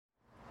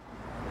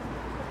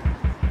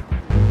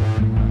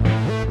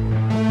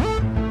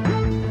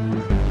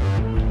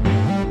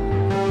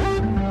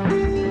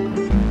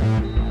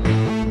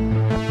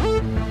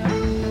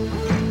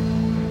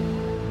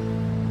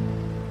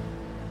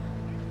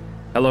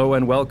Hello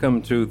and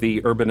welcome to the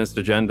Urbanist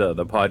Agenda,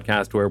 the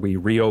podcast where we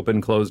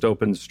reopen closed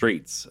open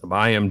streets.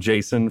 I am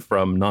Jason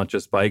from Not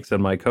Just Bikes,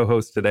 and my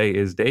co-host today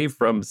is Dave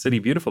from City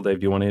Beautiful. Dave,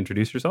 do you want to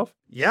introduce yourself?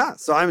 Yeah,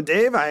 so I'm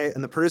Dave. I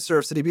am the producer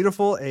of City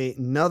Beautiful,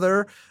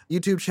 another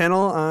YouTube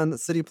channel on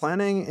city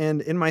planning.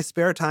 And in my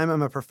spare time,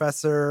 I'm a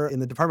professor in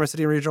the Department of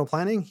City and Regional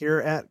Planning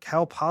here at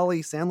Cal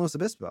Poly San Luis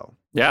Obispo.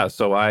 Yeah,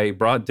 so I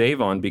brought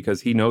Dave on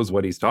because he knows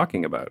what he's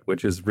talking about,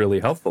 which is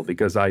really helpful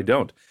because I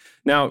don't.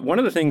 Now, one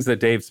of the things that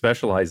Dave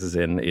specializes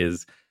in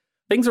is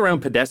things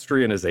around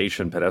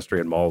pedestrianization,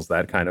 pedestrian malls,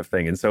 that kind of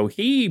thing. And so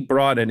he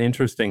brought an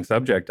interesting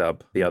subject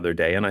up the other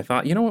day, and I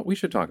thought, you know what, we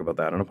should talk about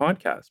that on a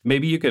podcast.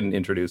 Maybe you can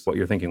introduce what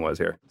your thinking was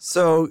here.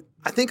 So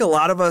I think a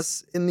lot of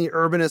us in the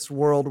urbanist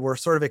world were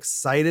sort of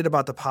excited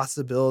about the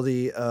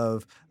possibility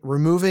of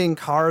removing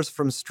cars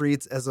from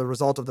streets as a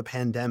result of the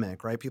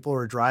pandemic, right? People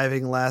were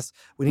driving less.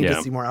 We need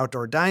to see more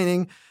outdoor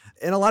dining.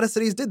 And a lot of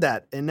cities did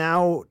that. And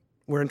now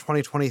we're in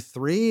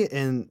 2023,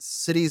 and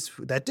cities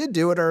that did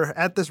do it are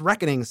at this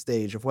reckoning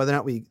stage of whether or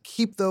not we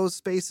keep those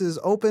spaces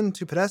open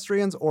to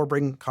pedestrians or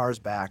bring cars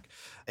back.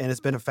 And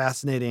it's been a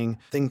fascinating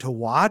thing to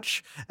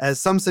watch as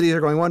some cities are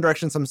going one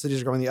direction, some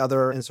cities are going the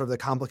other, and sort of the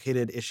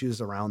complicated issues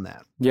around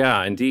that.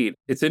 Yeah, indeed.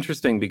 It's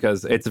interesting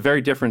because it's a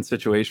very different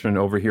situation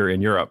over here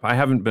in Europe. I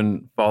haven't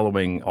been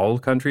following all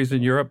countries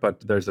in Europe,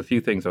 but there's a few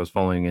things I was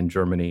following in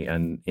Germany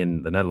and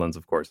in the Netherlands,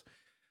 of course.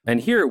 And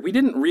here, we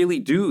didn't really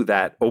do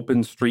that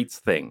open streets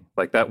thing.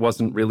 Like, that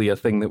wasn't really a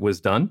thing that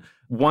was done.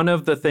 One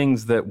of the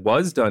things that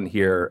was done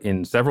here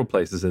in several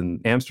places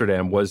in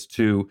Amsterdam was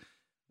to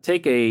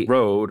take a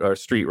road, or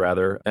street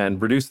rather,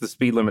 and reduce the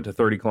speed limit to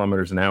 30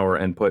 kilometers an hour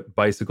and put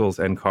bicycles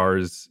and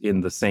cars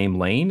in the same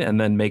lane, and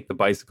then make the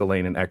bicycle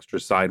lane an extra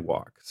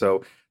sidewalk.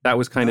 So that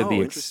was kind of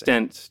the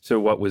extent to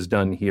what was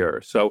done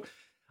here. So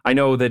I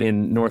know that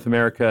in North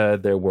America,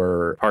 there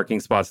were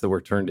parking spots that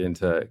were turned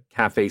into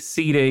cafe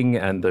seating,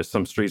 and there's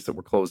some streets that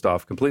were closed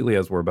off completely,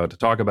 as we're about to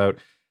talk about.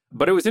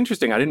 But it was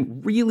interesting. I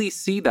didn't really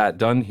see that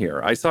done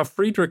here. I saw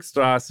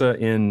Friedrichstrasse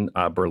in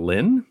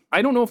Berlin.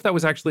 I don't know if that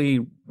was actually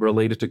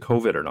related to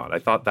COVID or not. I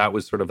thought that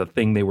was sort of a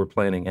thing they were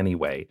planning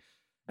anyway,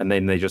 and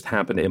then they just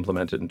happened to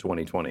implement it in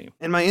 2020.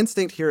 And my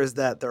instinct here is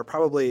that there are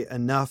probably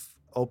enough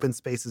open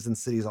spaces in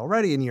cities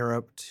already in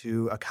Europe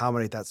to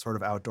accommodate that sort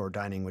of outdoor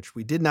dining, which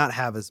we did not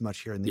have as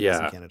much here in the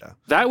US and Canada.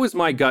 That was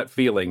my gut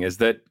feeling, is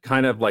that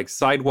kind of like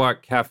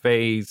sidewalk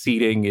cafe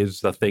seating is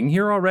the thing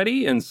here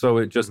already. And so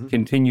it just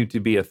continued to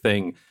be a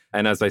thing.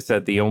 And as I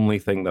said, the only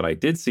thing that I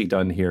did see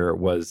done here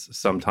was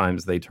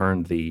sometimes they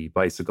turned the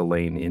bicycle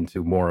lane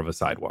into more of a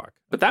sidewalk.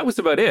 But that was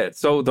about it.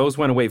 So those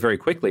went away very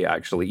quickly,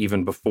 actually,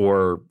 even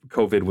before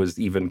COVID was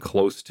even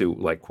close to,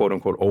 like, quote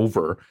unquote,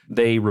 over.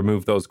 They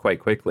removed those quite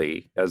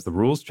quickly as the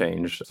rules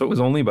changed. So it was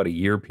only about a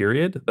year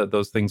period that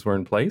those things were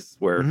in place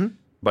where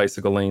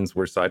bicycle lanes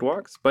were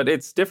sidewalks. But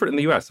it's different in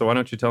the US. So why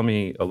don't you tell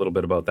me a little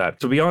bit about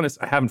that? To be honest,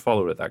 I haven't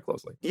followed it that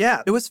closely.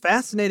 Yeah, it was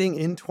fascinating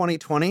in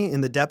 2020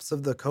 in the depths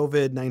of the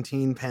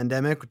COVID-19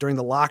 pandemic during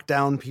the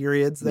lockdown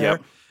periods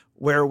there,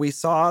 where we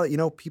saw,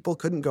 people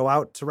couldn't go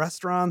out to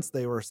restaurants.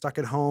 They were stuck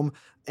at home.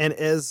 And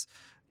as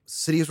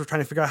cities were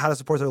trying to figure out how to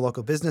support their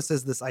local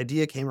businesses, this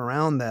idea came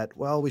around that,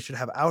 well, we should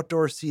have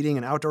outdoor seating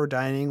and outdoor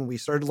dining. We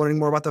started learning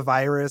more about the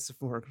virus, if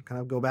we're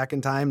kind of go back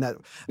in time, that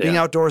being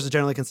outdoors is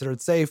generally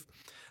considered safe.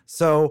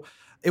 So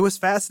it was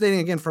fascinating,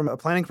 again, from a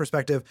planning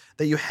perspective,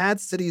 that you had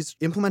cities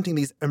implementing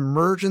these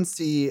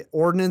emergency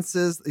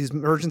ordinances, these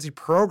emergency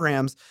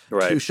programs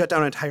to shut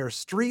down entire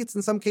streets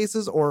in some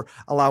cases or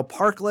allow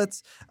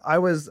parklets. I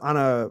was on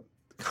a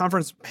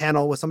conference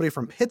panel with somebody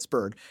from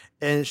Pittsburgh,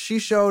 and she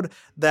showed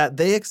that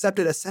they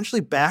accepted essentially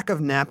back of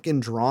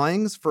napkin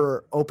drawings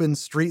for open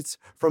streets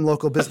from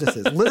local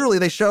businesses. Literally,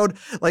 they showed,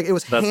 like, it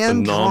was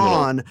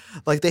hand-drawn.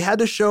 Like, they had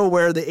to show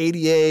where the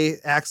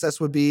ADA access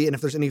would be and if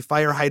there's any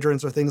fire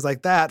hydrants or things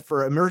like that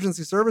for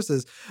emergency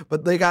services.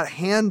 But they got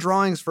hand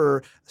drawings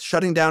for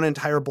shutting down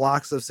entire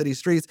blocks of city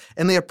streets,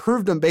 and they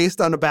approved them based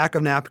on a back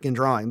of napkin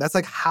drawing. That's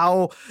like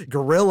how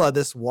guerrilla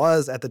this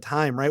was at the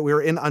time, right? We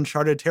were in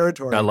uncharted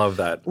territory. I love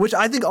that. Which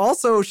I think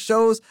also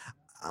shows,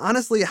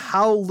 honestly,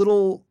 how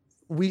little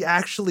we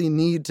actually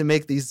need to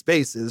make these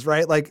spaces,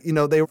 right? Like,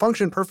 they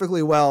function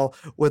perfectly well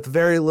with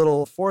very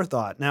little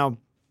forethought. Now,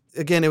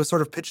 again, it was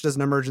sort of pitched as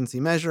an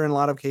emergency measure in a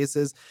lot of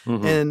cases.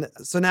 And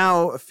so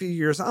now, a few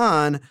years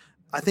on,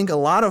 I think a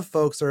lot of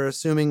folks are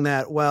assuming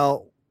that,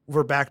 well,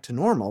 we're back to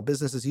normal,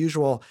 business as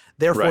usual,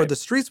 therefore the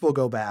streets will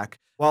go back.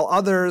 While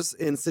others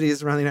in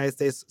cities around the United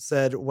States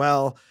said,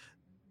 well,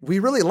 we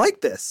really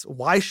like this.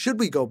 Why should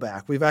we go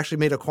back? We've actually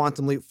made a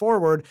quantum leap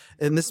forward,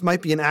 and this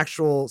might be an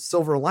actual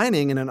silver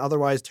lining in an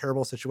otherwise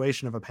terrible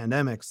situation of a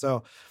pandemic.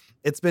 So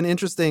it's been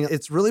interesting.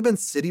 It's really been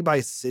city by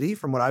city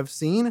from what I've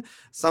seen.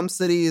 Some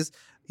cities,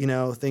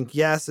 think,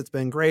 yes, it's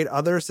been great.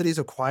 Other cities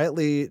have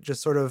quietly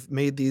just sort of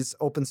made these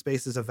open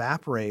spaces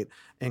evaporate,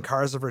 and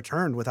cars have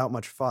returned without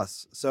much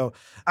fuss. So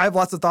I have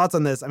lots of thoughts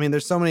on this. I mean,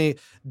 there's so many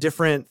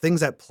different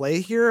things at play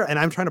here, and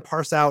I'm trying to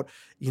parse out,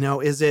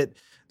 is it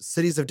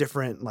cities of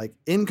different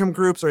income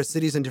groups or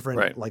cities in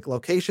different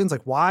locations?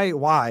 Why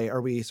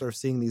are we sort of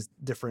seeing these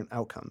different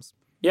outcomes?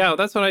 Yeah,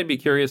 that's what I'd be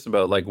curious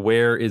about. Like,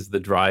 where is the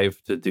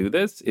drive to do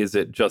this? Is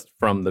it just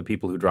from the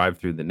people who drive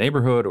through the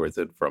neighborhood, or is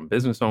it from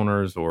business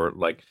owners? Or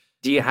like,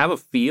 do you have a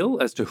feel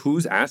as to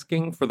who's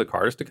asking for the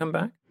cars to come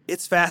back?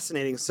 It's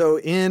fascinating. So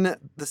in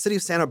the city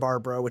of Santa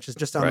Barbara, which is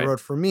just down the Right. road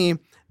from me,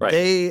 Right.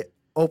 they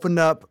opened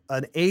up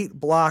an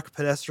 8-block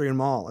pedestrian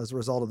mall as a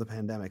result of the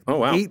pandemic. Oh,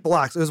 wow. 8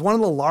 blocks. It was one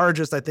of the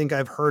largest I think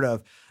I've heard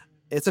of.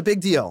 It's a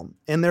big deal.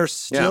 And they're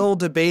still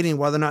debating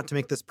whether or not to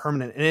make this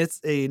permanent. And it's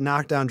a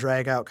knockdown,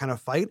 drag out kind of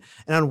fight.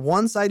 And on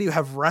one side, you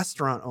have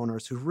restaurant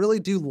owners who really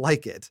do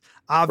like it.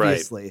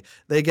 Obviously,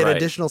 they get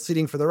additional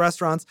seating for the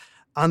restaurants.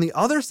 On the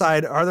other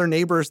side are their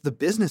neighbors, the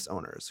business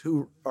owners,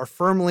 who are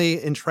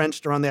firmly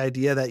entrenched around the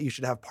idea that you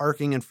should have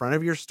parking in front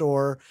of your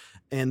store,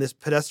 and this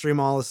pedestrian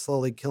mall is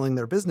slowly killing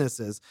their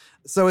businesses.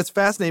 So it's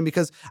fascinating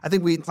because I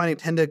think we planning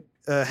tend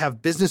to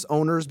have business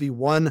owners be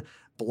one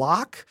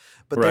block,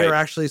 but they are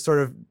actually sort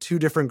of two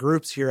different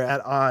groups here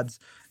at odds.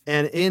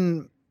 And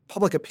in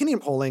public opinion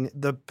polling,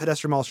 the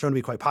pedestrian mall is shown to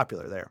be quite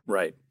popular there.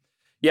 Right.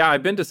 Yeah,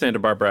 I've been to Santa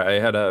Barbara. I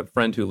had a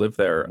friend who lived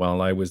there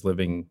while I was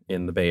living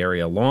in the Bay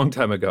Area a long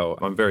time ago.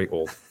 I'm very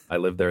old. I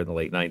lived there in the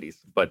late 90s.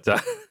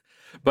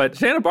 But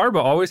Santa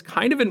Barbara always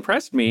kind of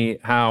impressed me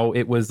how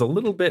it was a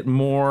little bit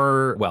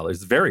more, well,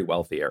 it's a very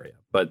wealthy area,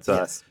 but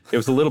it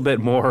was a little bit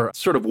more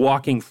sort of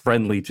walking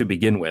friendly to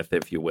begin with,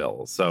 if you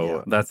will.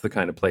 So that's the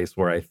kind of place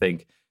where I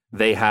think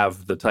they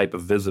have the type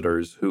of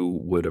visitors who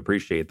would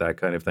appreciate that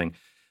kind of thing.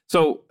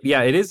 So,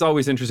 yeah, it is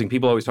always interesting.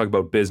 People always talk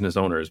about business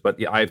owners, but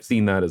yeah, I've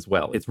seen that as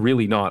well. It's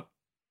really not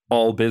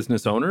all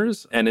business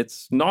owners, and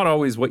it's not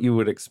always what you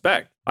would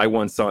expect. I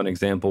once saw an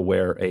example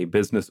where a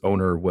business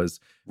owner was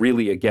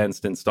really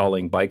against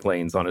installing bike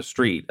lanes on a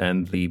street,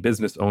 and the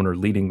business owner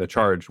leading the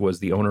charge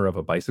was the owner of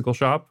a bicycle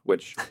shop,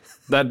 which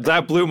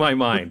that blew my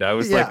mind. I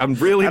was like, I'm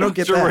really not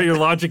sure where your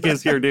logic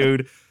is here,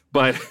 dude.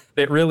 But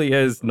it really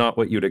is not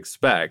what you'd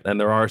expect. And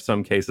there are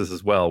some cases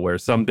as well where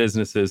some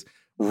businesses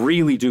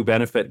really do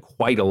benefit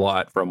quite a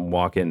lot from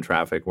walk-in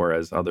traffic,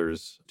 whereas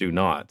others do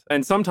not.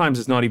 And sometimes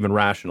it's not even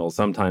rational.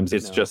 Sometimes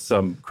it's just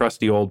some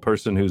crusty old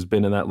person who's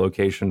been in that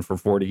location for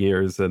 40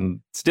 years and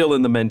still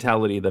in the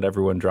mentality that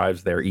everyone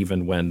drives there,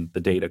 even when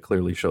the data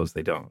clearly shows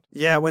they don't.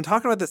 Yeah, when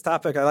talking about this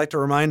topic, I like to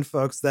remind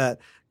folks that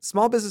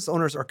small business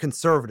owners are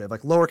conservative,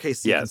 like lowercase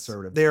c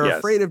conservative. They are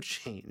afraid of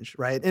change,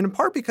 right? And in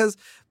part because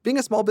being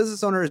a small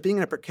business owner is being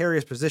in a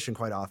precarious position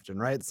quite often,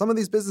 right? Some of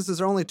these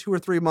businesses are only 2 or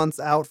 3 months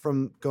out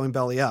from going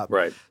belly up.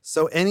 Right.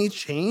 So any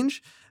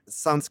change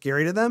sounds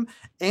scary to them.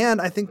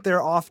 And I think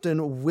they're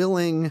often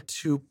willing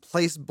to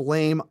place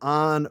blame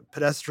on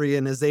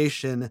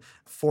pedestrianization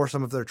for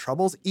some of their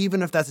troubles,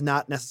 even if that's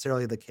not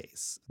necessarily the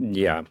case.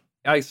 Yeah.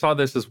 I saw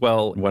this as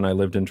well when I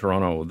lived in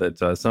Toronto,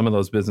 that some of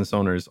those business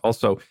owners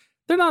also,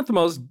 they're not the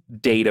most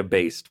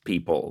data-based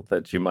people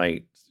that you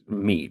might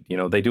meet. You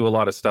know, they do a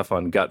lot of stuff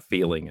on gut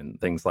feeling and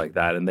things like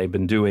that. And they've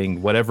been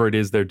doing whatever it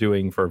is they're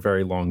doing for a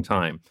very long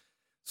time.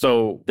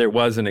 So there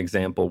was an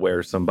example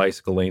where some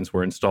bicycle lanes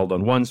were installed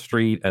on one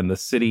street, and the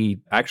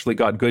city actually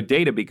got good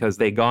data because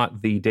they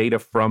got the data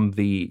from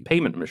the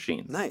payment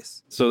machines.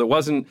 Nice. So it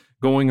wasn't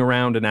going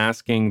around and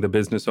asking the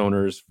business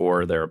owners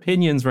for their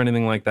opinions or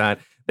anything like that.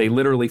 They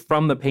literally,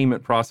 from the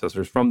payment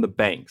processors, from the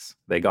banks,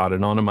 they got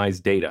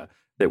anonymized data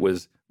that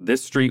was,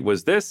 this street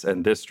was this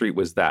and this street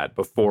was that,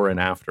 before and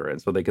after.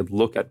 And so they could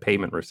look at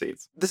payment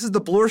receipts. This is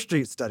the Bloor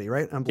Street study,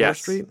 right? On Bloor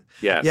Street?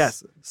 Yes.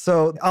 Yes.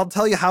 So I'll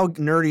tell you how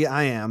nerdy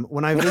I am.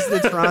 When I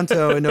visited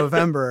Toronto in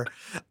November,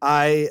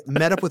 I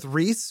met up with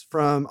Reese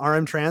from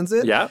RM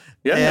Transit.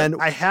 And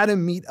I had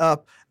him meet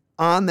up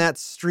on that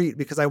street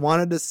because I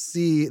wanted to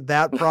see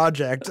that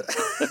project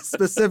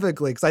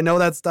specifically, because I know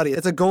that study.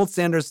 It's a gold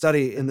standard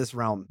study in this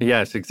realm.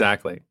 Yes,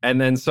 exactly. And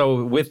then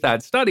so with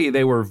that study,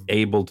 they were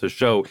able to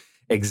show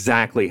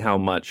exactly how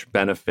much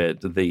benefit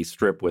the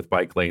strip with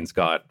bike lanes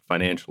got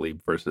financially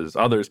versus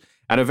others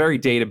at a very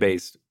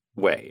data-based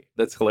way.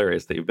 That's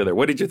hilarious that you've been there.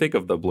 What did you think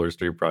of the Bloor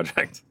Street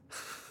project?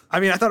 I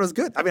mean, I thought it was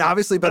good. I mean,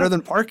 obviously better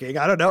than parking.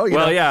 I don't know.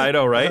 Yeah, I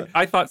know, right?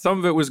 I thought some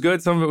of it was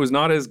good, some of it was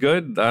not as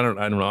good. I don't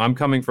know. I'm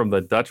coming from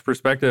the Dutch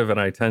perspective, and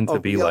I tend to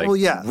be really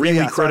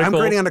critical. Sorry, I'm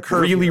grading on a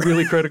curve.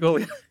 Really critical.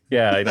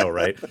 Yeah, I know,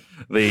 right?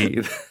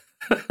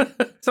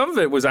 Some of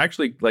it was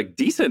actually like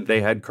decent. They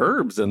had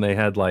curbs and they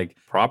had like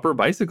proper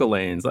bicycle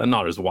lanes.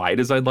 Not as wide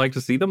as I'd like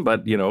to see them,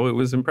 but, you know, it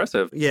was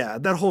impressive. Yeah,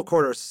 that whole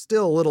corridor is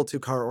still a little too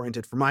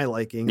car-oriented for my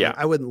liking. Yeah.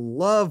 I wouldn't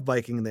love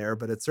biking there,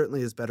 but it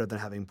certainly is better than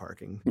having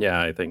parking.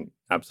 Yeah, I think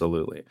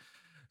absolutely.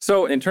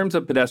 So in terms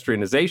of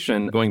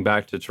pedestrianization, going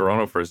back to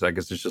Toronto for a second,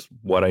 it's just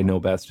what I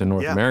know best in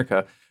North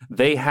America.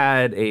 They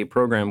had a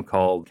program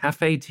called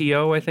Cafe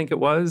TO, I think it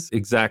was,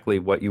 exactly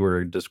what you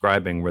were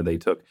describing, where they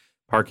took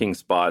parking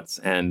spots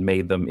and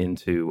made them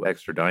into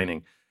extra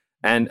dining.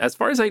 And as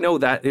far as I know,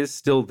 that is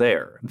still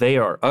there. They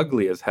are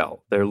ugly as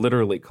hell. They're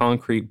literally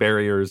concrete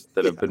barriers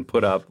that have been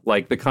put up,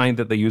 like the kind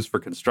that they use for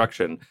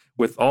construction,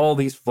 with all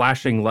these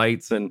flashing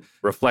lights and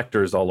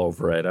reflectors all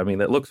over it. I mean,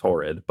 it looks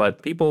horrid,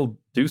 but people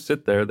do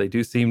sit there. They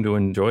do seem to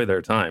enjoy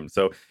their time.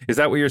 So is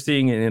that what you're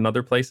seeing in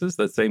other places,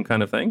 that same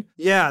kind of thing?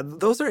 Yeah,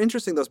 those are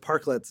interesting, those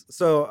parklets.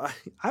 So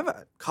I have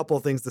a couple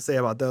of things to say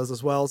about those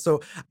as well.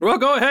 So, well,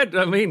 go ahead.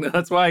 I mean,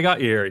 that's why I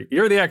got you here.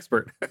 You're the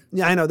expert.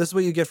 Yeah, I know. This is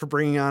what you get for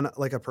bringing on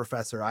like a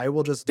professor. I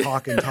will just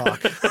talk and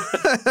talk.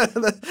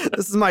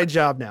 This is my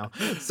job now.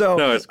 So,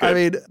 no, it's good. I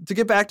mean, to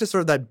get back to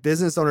sort of that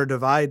business owner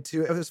divide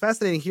too, it was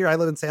fascinating here. I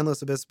live in San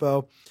Luis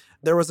Obispo.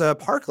 There was a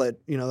parklet,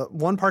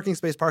 one parking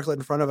space parklet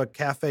in front of a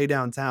cafe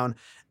downtown.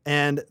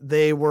 And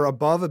they were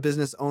above a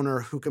business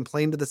owner who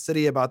complained to the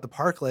city about the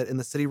parklet, and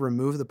the city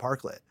removed the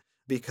parklet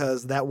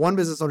because that one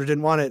business owner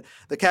didn't want it.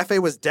 The cafe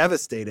was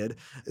devastated.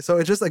 So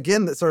it's just,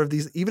 again, that sort of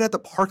these, even at the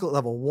parklet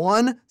level,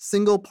 one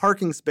single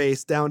parking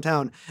space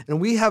downtown. And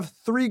we have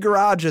 3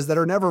 garages that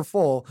are never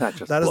full. That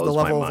is the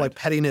level of like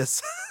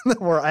pettiness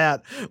that we're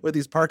at with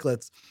these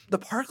parklets. The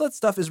parklet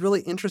stuff is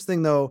really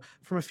interesting, though,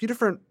 from a few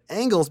different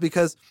angles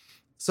because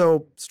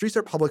so streets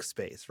are public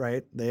space,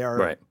 right? They are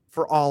right.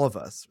 For all of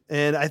us.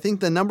 And I think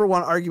the number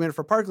one argument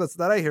for parklets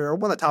that I hear, or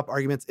one of the top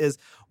arguments, is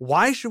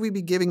why should we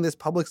be giving this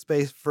public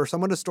space for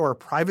someone to store a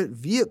private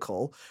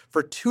vehicle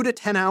for 2 to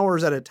 10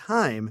 hours at a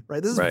time,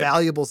 right? This is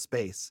valuable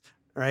space,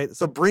 right?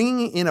 So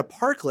bringing in a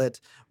parklet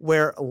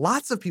where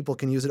lots of people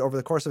can use it over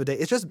the course of a day,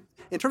 it's just,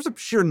 in terms of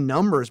sheer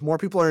numbers, more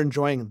people are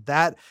enjoying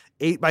that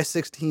 8 by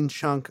 16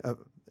 chunk of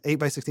 8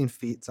 by 16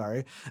 feet,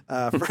 sorry.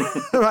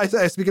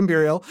 I speak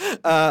imperial,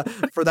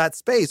 for that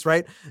space,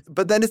 right?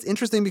 But then it's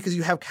interesting because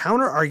you have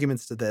counter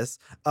arguments to this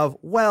of,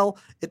 well,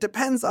 it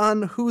depends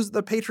on who's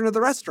the patron of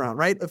the restaurant,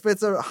 right? If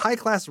it's a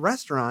high-class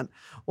restaurant,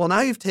 well,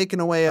 now you've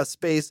taken away a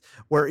space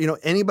where,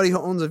 anybody who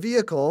owns a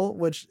vehicle,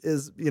 which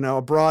is,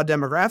 a broad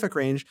demographic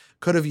range,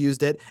 could have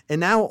used it.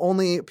 And now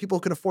only people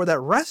who can afford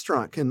that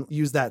restaurant can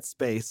use that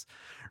space.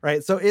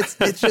 Right. So it's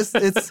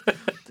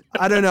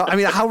I don't know. I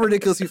mean, how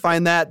ridiculous you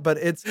find that, but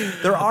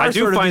I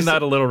do find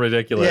that a little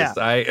ridiculous.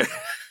 Yeah.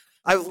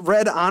 I've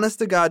read honest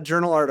to God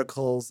journal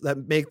articles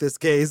that make this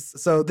case.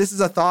 So this is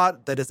a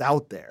thought that is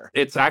out there.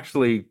 It's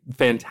actually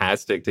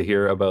fantastic to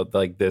hear about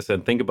like this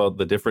and think about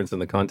the difference in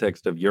the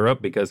context of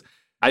Europe, because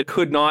I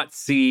could not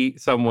see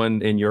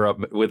someone in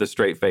Europe with a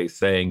straight face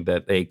saying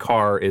that a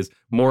car is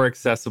more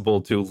accessible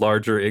to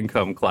larger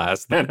income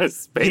class than a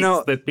space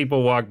that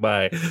people walk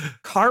by.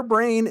 Car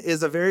brain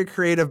is a very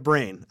creative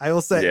brain. I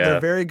will say they're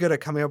very good at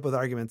coming up with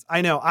arguments.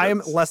 I know I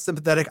am less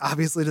sympathetic,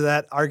 obviously, to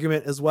that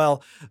argument as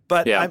well.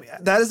 But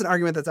that is an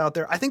argument that's out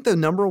there. I think the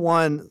number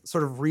one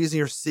sort of reason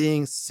you're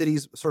seeing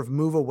cities sort of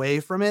move away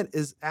from it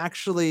is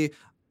actually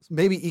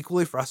maybe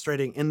equally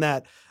frustrating in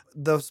that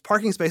those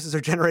parking spaces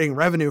are generating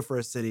revenue for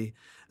a city.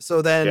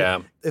 So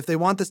then if they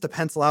want this to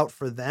pencil out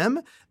for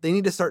them, they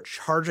need to start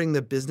charging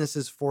the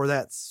businesses for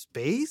that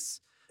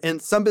space.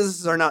 And some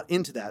businesses are not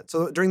into that.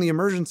 So during the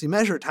emergency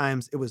measure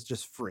times, it was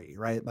just free,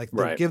 right? Like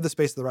they give the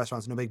space to the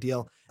restaurants, no big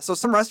deal. So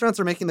some restaurants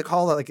are making the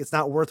call that like it's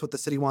not worth what the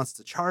city wants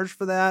to charge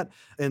for that.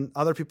 And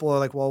other people are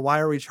like, well, why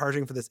are we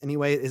charging for this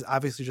anyway? It is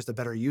obviously just a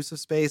better use of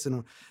space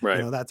and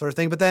that sort of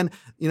thing. But then,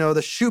 the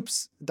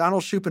Shoups,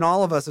 Donald Shoup and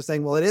all of us are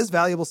saying, well, it is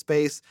valuable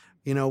space.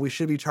 We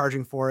should be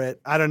charging for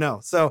it. I don't know.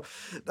 So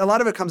a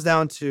lot of it comes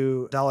down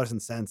to dollars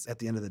and cents at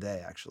the end of the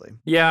day, actually.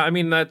 Yeah, I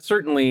mean, that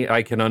certainly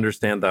I can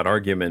understand that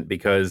argument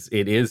because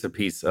it is a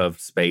piece of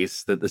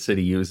space that the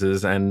city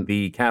uses, and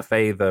the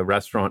cafe, the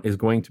restaurant, is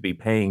going to be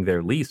paying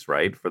their lease,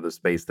 right, for the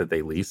space that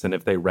they lease. And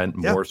if they rent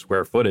more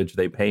square footage,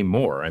 they pay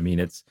more. I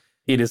mean,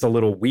 it is a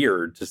little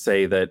weird to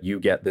say that you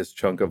get this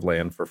chunk of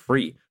land for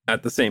free.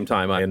 At the same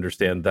time, I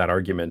understand that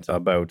argument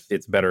about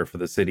it's better for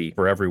the city,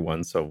 for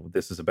everyone, so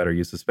this is a better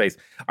use of space.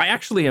 I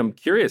actually am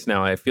curious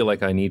now. I feel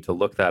like I need to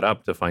look that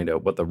up to find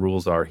out what the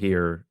rules are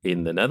here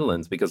in the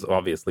Netherlands, because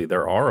obviously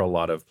there are a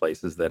lot of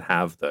places that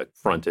have the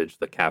frontage,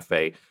 the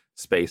cafe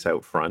space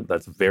out front.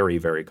 That's a very,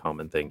 very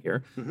common thing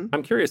here. Mm-hmm.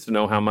 I'm curious to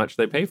know how much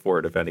they pay for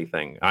it, if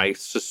anything. I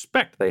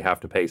suspect they have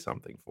to pay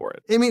something for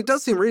it. I mean, it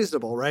does seem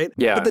reasonable, right?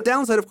 Yeah. But the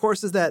downside, of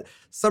course, is that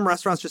some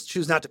restaurants just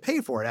choose not to pay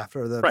for it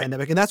after the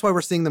pandemic. And that's why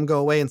we're seeing them go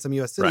away in some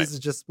U.S. cities. Is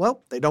just,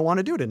 well, they don't want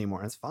to do it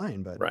anymore. It's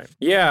fine. But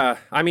Yeah.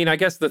 I mean, I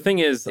guess the thing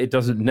is, it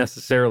doesn't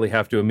necessarily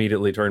have to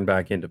immediately turn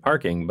back into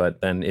parking. But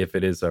then if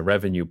it is a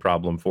revenue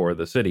problem for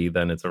the city,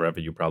 then it's a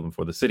revenue problem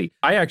for the city.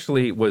 I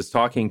actually was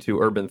talking to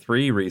Urban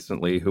 3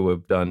 recently, who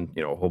have done,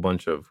 a whole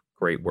bunch of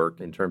great work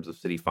in terms of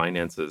city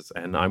finances.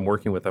 And I'm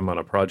working with them on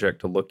a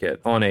project to look at,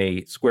 on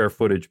a square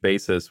footage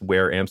basis,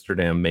 where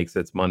Amsterdam makes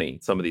its money,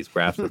 some of these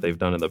graphs that they've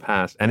done in the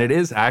past. And it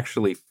is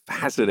actually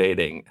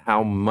fascinating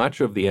how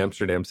much of the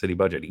Amsterdam city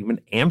budget,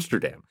 even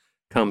Amsterdam,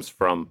 comes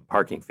from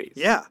parking fees.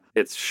 Yeah.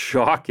 It's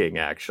shocking,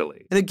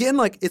 actually. And again,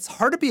 it's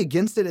hard to be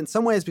against it in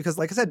some ways because,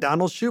 like I said,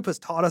 Donald Shoup has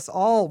taught us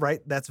all,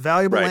 right? That's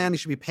valuable land. You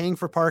should be paying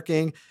for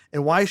parking.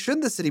 And why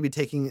shouldn't the city be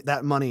taking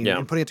that money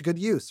and putting it to good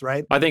use,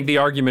 right? I think the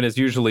argument is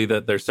usually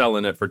that they're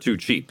selling it for too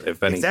cheap,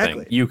 if anything.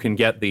 Exactly. You can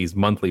get these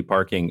monthly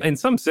parking. In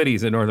some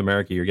cities in North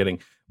America, you're getting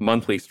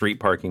monthly street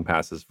parking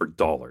passes for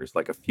dollars,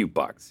 like a few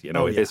bucks.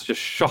 Oh, yeah. It's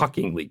just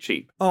shockingly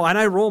cheap. Oh, and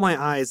I roll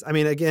my eyes. I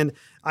mean, again,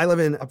 I live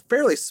in a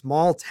fairly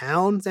small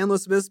town, San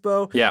Luis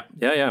Obispo. Yeah.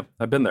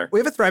 I've been there. We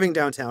have a thriving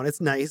downtown. It's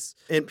nice.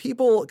 And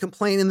people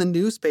complain in the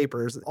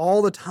newspapers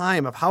all the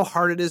time of how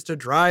hard it is to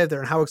drive there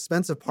and how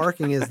expensive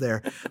parking is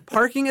there.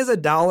 Parking is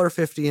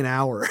 $1.50 an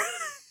hour.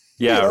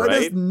 Yeah, right?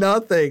 It is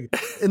nothing.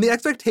 And the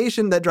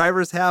expectation that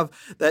drivers have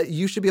that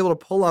you should be able to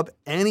pull up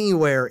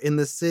anywhere in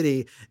the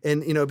city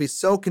and, be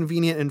so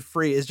convenient and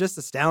free is just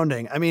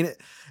astounding. I mean,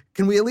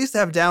 can we at least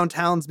have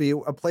downtowns be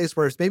a place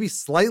where it's maybe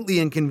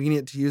slightly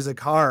inconvenient to use a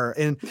car?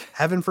 And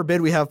heaven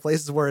forbid we have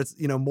places where it's,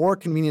 more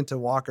convenient to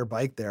walk or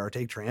bike there or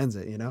take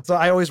transit, So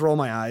I always roll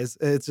my eyes.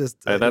 It's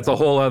just... that's a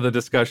whole other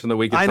discussion that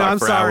we could talk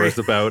for hours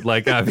about.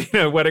 Like,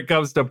 when it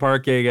comes to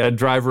parking and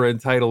driver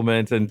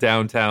entitlement and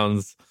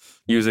downtowns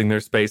using their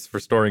space for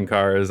storing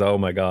cars. Oh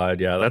my God.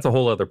 Yeah, that's a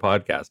whole other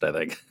podcast, I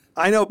think.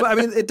 I know, but I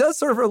mean, it does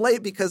sort of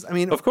relate because,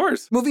 of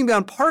course, moving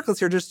beyond parklets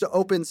here just to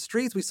open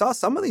streets, we saw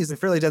some of these in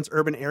fairly dense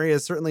urban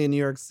areas, certainly in New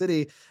York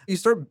City. You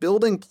start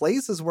building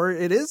places where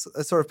it is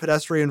a sort of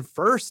pedestrian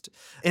first.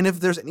 And if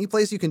there's any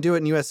place you can do it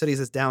in U.S. cities,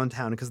 it's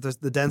downtown because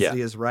the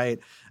density is right.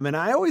 I mean,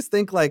 I always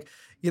think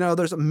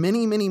there's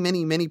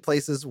many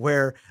places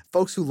where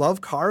folks who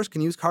love cars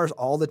can use cars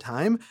all the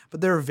time, but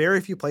there are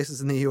very few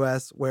places in the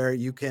U.S. where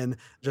you can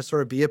just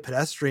sort of be a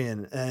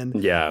pedestrian. And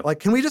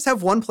can we just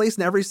have one place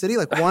in every city,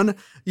 like one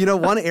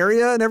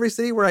area in every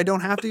city where I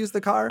don't have to use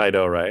the car? I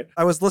know, right?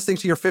 I was listening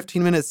to your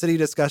 15-minute city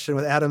discussion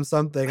with Adam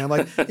something. I'm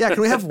like, can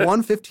we have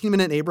one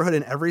 15-minute neighborhood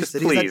in every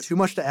city? Please. Is that too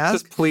much to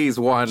ask? Just please,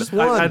 one. Just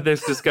one. I've had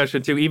this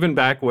discussion too, even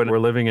back when we're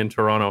living in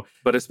Toronto,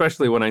 but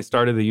especially when I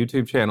started the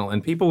YouTube channel,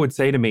 and people would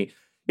say to me,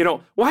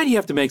 why do you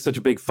have to make such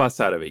a big fuss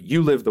out of it?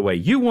 You live the way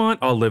you want.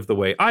 I'll live the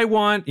way I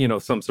want.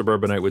 Some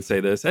suburbanite would say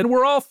this, and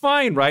we're all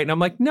fine, right? And I'm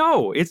like,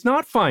 no, it's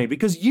not fine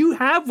because you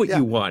have what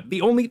you want.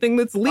 The only thing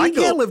that's legal I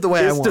can't live the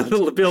way I want.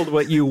 To build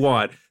what you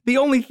want. The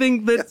only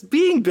thing that's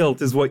being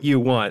built is what you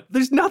want.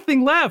 There's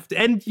nothing left,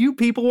 and you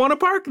people want to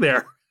park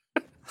there.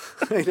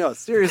 I know,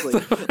 seriously.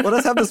 Let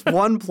us have this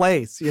one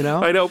place,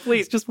 I know,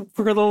 please, just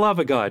for the love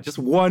of God, just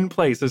one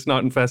place that's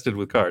not infested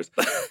with cars.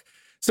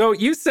 So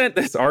you sent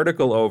this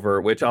article over,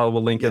 which I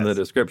will link in the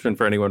description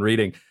for anyone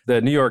reading.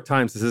 The New York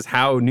Times, this is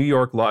how New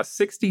York lost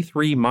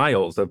 63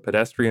 miles of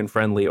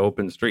pedestrian-friendly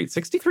open streets.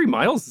 63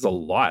 miles is a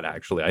lot,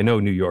 actually. I know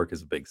New York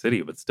is a big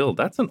city, but still,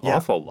 that's an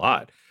awful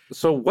lot.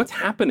 So what's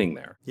happening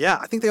there? Yeah,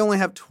 I think they only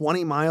have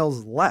 20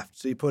 miles left,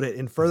 so you put it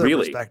in further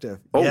perspective.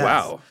 Oh,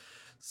 wow.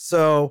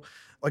 So...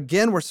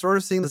 again, we're sort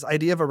of seeing this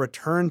idea of a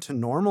return to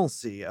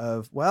normalcy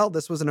of,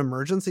 this was an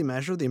emergency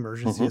measure. The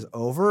emergency is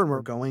over and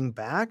we're going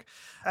back.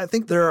 I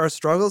think there are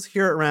struggles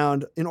here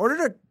around, in order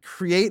to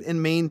create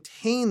and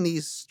maintain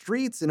these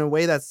streets in a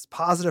way that's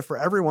positive for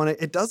everyone,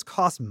 it does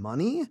cost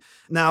money.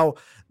 Now,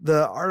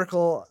 the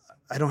article,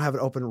 I don't have it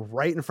open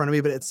right in front of me,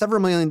 but it's several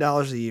 $1 million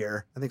a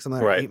year. I think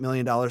something like $8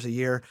 million a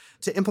year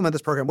to implement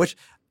this program, which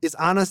is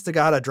honest to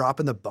God a drop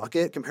in the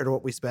bucket compared to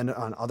what we spend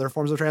on other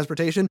forms of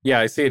transportation. Yeah,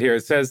 I see it here.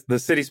 It says the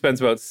city spends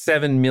about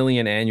 $7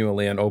 million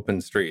annually on open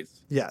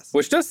streets. Yes.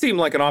 Which does seem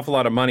like an awful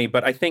lot of money,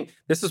 but I think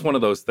this is one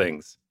of those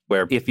things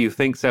where if you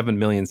think $7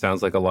 million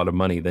sounds like a lot of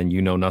money, then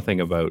you know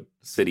nothing about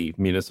city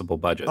municipal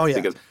budgets. Oh, yeah.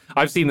 Because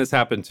I've seen this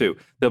happen too.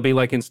 They'll be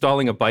like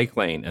installing a bike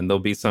lane and there'll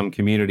be some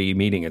community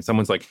meeting and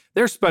someone's like,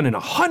 they're spending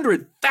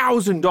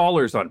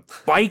 $100,000 on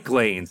bike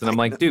lanes. And I'm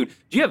like, dude,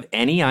 do you have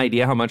any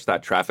idea how much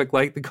that traffic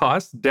light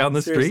costs down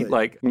the street?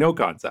 Like, no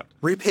concept.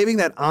 Repaving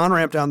that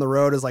on-ramp down the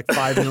road is like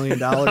 $5 million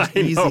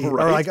easy. know,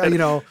 right? Or like,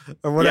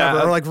 or whatever.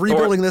 Yeah, or like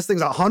rebuilding this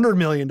thing's $100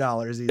 million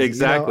easy.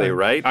 Exactly,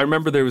 right? I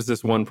remember there was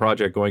this one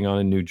project going on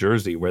in New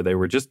Jersey where they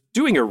were just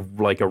doing a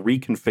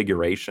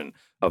reconfiguration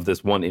of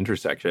this one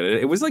intersection.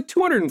 It was like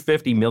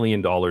 $250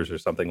 million or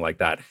something like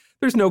that.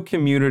 There's no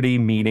community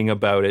meeting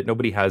about it.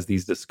 Nobody has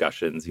these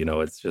discussions.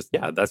 It's just,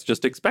 that's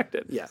just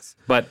expected. Yes.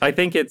 But I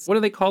think it's, what do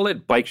they call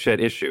it? Bike shed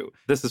issue.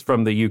 This is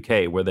from the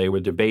UK where they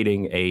were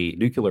debating a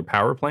nuclear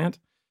power plant.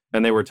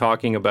 And they were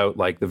talking about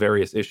like the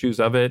various issues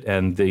of it.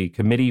 And the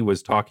committee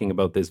was talking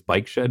about this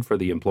bike shed for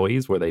the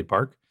employees where they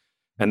park.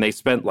 And they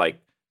spent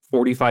like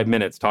 45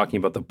 minutes talking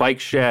about the bike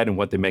shed and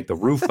what they make the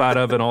roof out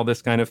of and all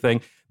this kind of thing,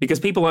 because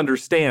people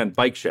understand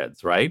bike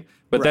sheds, right?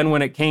 But then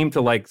when it came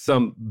to like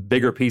some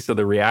bigger piece of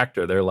the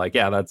reactor, they're like,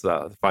 yeah, that's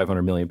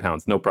 500 million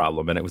pounds, no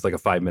problem. And it was like a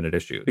 5-minute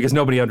issue because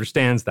nobody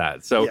understands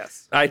that. So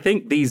I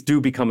think these do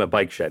become a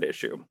bike shed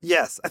issue.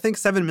 Yes, I think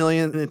 $7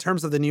 million in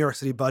terms of the New York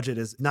City budget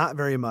is not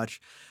very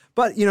much.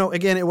 But,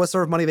 again, it was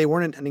sort of money they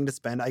weren't intending to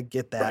spend. I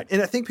get that. Right.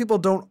 And I think people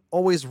don't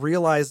always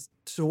realize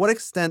to what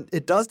extent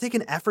it does take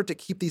an effort to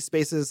keep these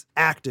spaces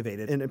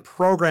activated and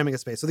programming a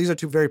space. So these are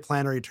two very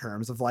plenary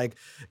terms of like,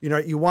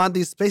 you want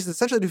these spaces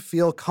essentially to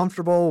feel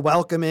comfortable,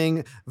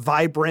 welcoming,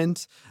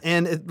 vibrant,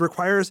 and it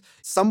requires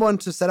someone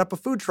to set up a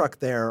food truck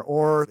there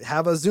or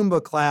have a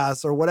Zumba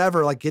class or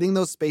whatever. Like getting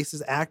those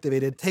spaces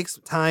activated takes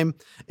time.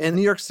 And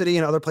New York City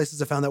and other places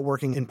have found that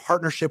working in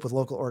partnership with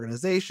local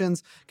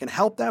organizations can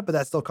help that, but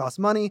that still costs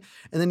money.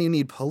 And then you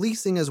need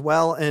policing as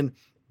well. And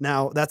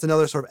Now, that's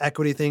another sort of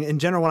equity thing. In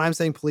general, when I'm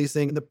saying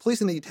policing, the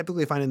policing that you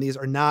typically find in these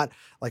are not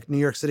like New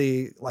York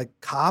City, like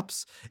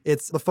cops.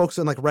 It's the folks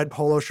in like red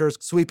polo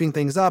shirts sweeping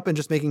things up and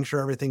just making sure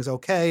everything's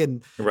okay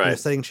and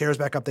setting chairs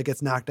back up that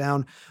gets knocked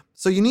down.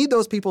 So you need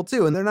those people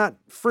too, and they're not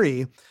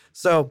free.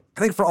 So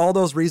I think for all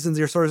those reasons,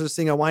 you're sort of just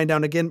seeing a wind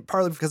down again,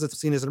 partly because it's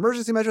seen as an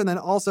emergency measure, and then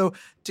also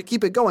to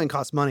keep it going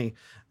costs money.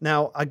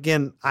 Now,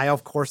 again, I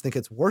of course think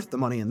it's worth the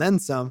money and then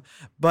some.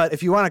 But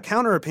if you want a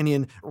counter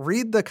opinion,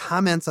 read the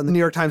comments on the New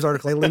York Times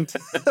article I linked.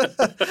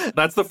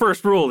 That's the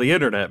first rule of the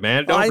internet,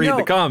 man. Don't read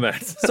the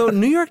comments. So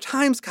New York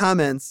Times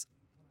comments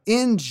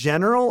in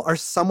general are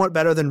somewhat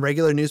better than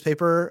regular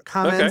newspaper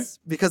comments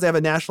because they have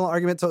a national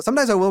argument. So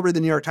sometimes I will read the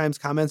New York Times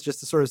comments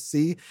just to sort of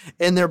see,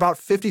 and they're about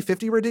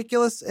 50-50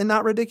 ridiculous and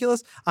not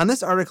ridiculous. On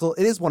this article,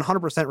 it is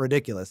 100%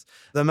 ridiculous.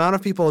 The amount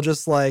of people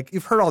just like,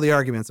 you've heard all the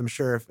arguments, I'm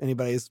sure, if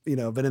anybody's,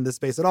 been in this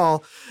space at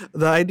all.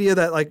 The idea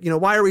that like,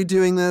 why are we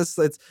doing this?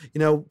 It's,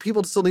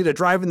 people still need to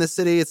drive in the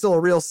city. It's still a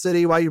real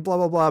city. Why you blah,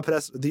 blah, blah,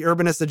 the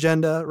urbanist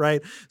agenda,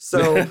 right?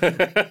 So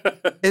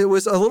it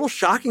was a little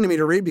shocking to me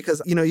to read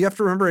because, you have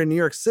to remember in New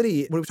York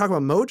City, when we talk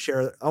about mode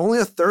share, only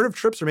a third of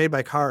trips are made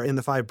by car in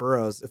the 5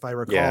 boroughs, if I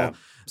recall. Yeah.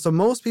 So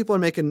most people are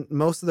making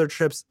most of their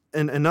trips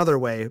in another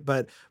way.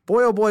 But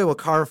boy, oh boy, will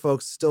car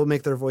folks still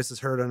make their voices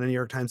heard on a New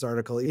York Times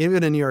article,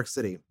 even in New York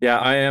City. Yeah,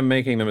 I am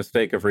making the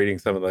mistake of reading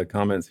some of the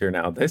comments here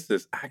now. This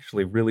is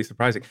actually really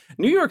surprising.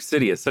 New York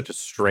City is such a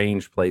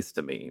strange place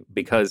to me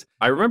because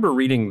I remember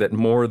reading that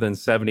more than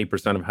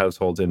 70% of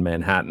households in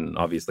Manhattan,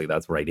 obviously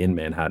that's right in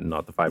Manhattan,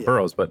 not the 5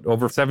 boroughs, but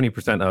over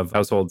 70% of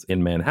households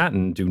in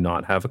Manhattan do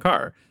not have a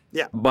car.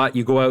 Yeah. But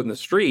you go out in the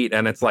street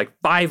and it's like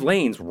 5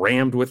 lanes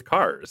rammed with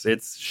cars.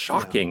 It's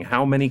shocking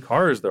how many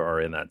cars there are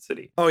in that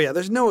city. Oh, yeah.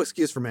 There's no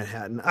excuse for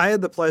Manhattan. I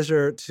had the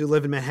pleasure to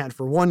live in Manhattan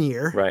for 1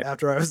 year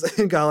after I was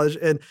in college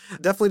and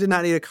definitely did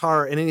not need a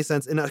car in any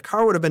sense. And a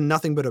car would have been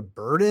nothing but a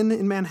burden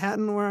in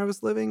Manhattan where I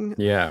was living.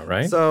 Yeah,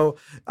 right. So,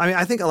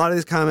 I think a lot of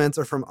these comments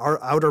are from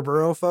our outer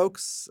borough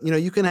folks.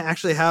 You can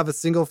actually have a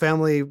single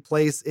family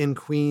place in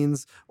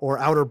Queens or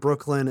outer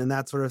Brooklyn and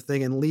that sort of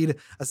thing and lead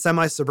a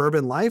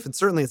semi-suburban life. And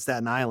certainly in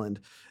Staten Island.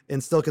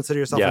 And still consider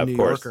yourself a New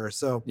Yorker.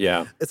 So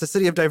it's a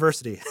city of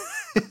diversity,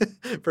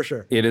 for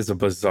sure. It is a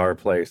bizarre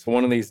place.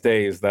 One of these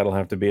days, that'll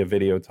have to be a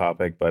video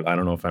topic, but I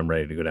don't know if I'm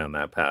ready to go down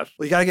that path.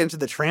 Well, you got to get into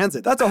the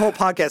transit. That's a whole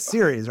podcast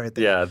series right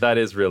there. Yeah, that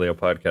is really a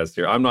podcast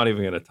here. I'm not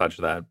even going to touch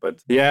that. But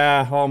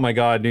yeah, oh my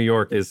God, New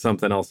York is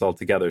something else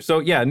altogether. So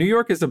yeah, New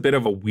York is a bit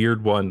of a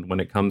weird one when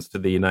it comes to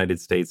the United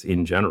States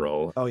in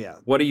general. Oh yeah.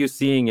 What are you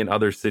seeing in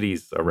other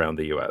cities around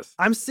the U.S.?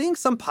 I'm seeing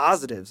some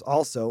positives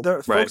also. There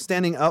are folks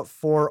standing up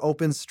for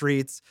open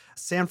streets.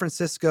 San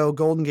Francisco,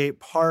 Golden Gate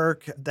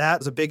Park, that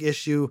was a big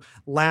issue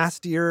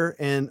last year.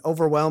 And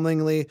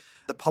overwhelmingly,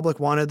 the public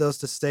wanted those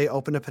to stay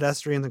open to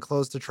pedestrians and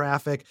closed to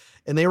traffic.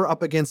 And they were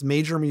up against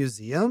major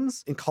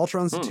museums and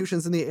cultural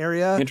institutions in the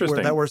area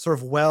that were sort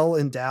of well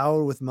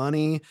endowed with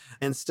money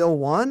and still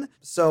won.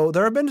 So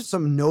there have been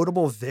some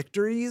notable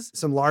victories,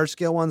 some large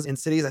scale ones in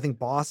cities. I think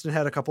Boston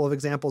had a couple of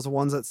examples of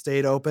ones that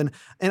stayed open.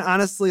 And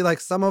honestly, like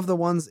some of the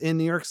ones in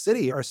New York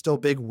City are still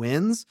big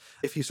wins.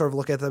 If you sort of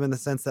look at them in the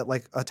sense that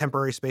like a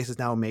temporary space is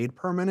now made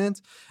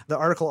permanent. The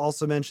article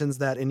also mentions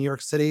that in New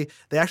York City,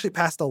 they actually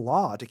passed a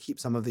law to keep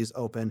some of these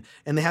open.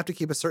 And they have to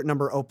keep a certain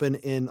number open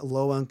in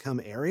low-income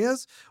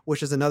areas,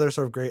 which is another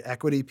sort of great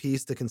equity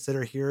piece to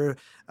consider here.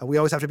 We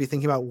always have to be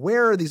thinking about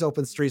where are these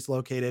open streets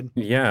located.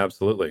 Yeah,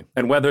 absolutely.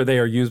 And whether they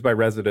are used by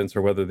residents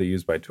or whether they're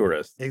used by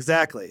tourists.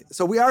 Exactly.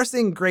 So we are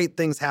seeing great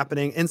things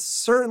happening. And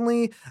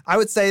certainly, I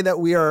would say that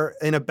we are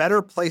in a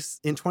better place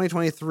in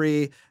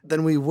 2023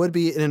 than we would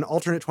be in an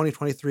alternate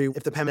 2023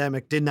 if the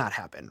pandemic did not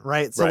happen,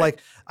 right? So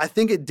I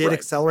think it did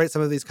accelerate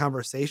some of these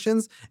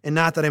conversations. And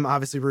not that I'm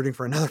obviously rooting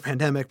for another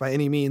pandemic by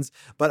any means,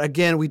 but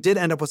again, we did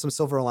end up with some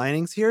silver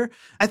linings here.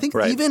 I think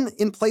even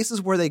in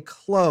places where they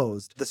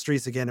closed the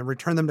streets again and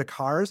returned them to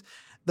cars,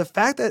 the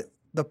fact that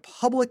the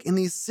public in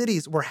these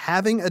cities were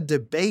having a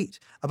debate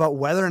about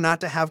whether or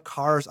not to have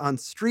cars on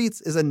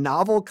streets is a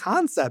novel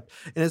concept.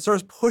 And it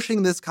starts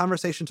pushing this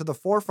conversation to the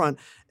forefront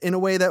in a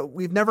way that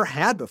we've never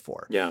had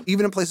before. Yeah.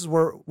 Even in places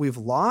where we've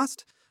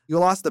lost. You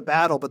lost the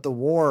battle, but the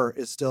war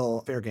is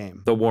still fair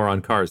game. The war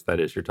on cars, that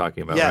is, you're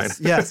talking about, right?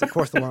 Yes, of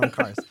course, the war on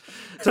cars.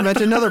 To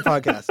mention another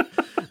podcast.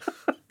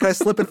 Can I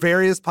slip in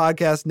various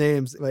podcast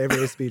names in my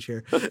everyday speech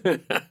here?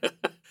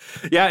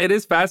 Yeah, it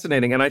is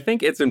fascinating. And I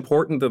think it's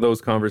important that those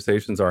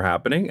conversations are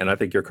happening. And I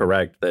think you're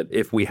correct that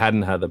if we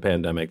hadn't had the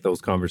pandemic, those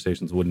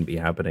conversations wouldn't be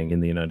happening in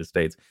the United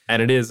States.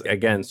 And it is,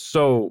 again,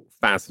 so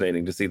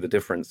fascinating to see the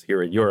difference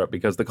here in Europe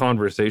because the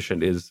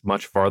conversation is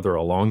much farther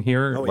along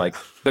here.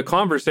 The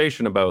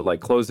conversation about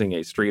like closing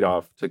a street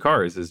off to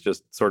cars is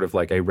just sort of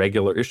like a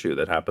regular issue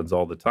that happens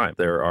all the time.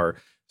 There are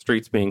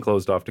streets being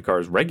closed off to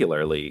cars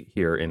regularly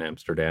here in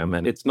Amsterdam.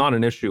 And it's not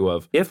an issue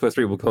of if a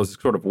street will close,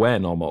 it's sort of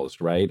when almost,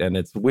 right? And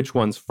it's which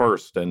one's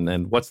first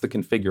and what's the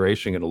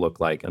configuration going to look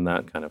like and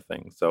that kind of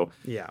thing. So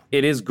yeah,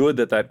 it is good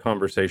that that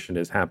conversation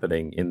is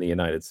happening in the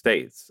United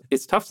States.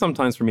 It's tough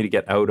sometimes for me to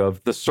get out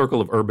of the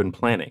circle of urban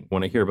planning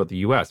when I hear about the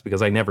US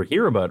because I never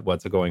hear about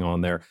what's going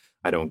on there.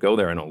 I don't go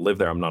there. I don't live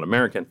there. I'm not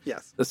American.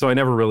 Yes. So I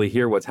never really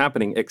hear what's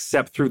happening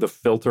except through the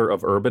filter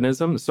of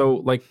urbanism. So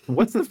like,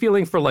 what's the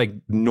feeling for like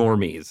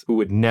normies who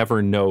would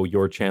never know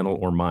your channel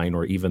or mine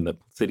or even the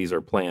cities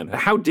are planned?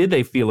 How did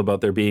they feel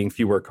about there being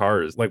fewer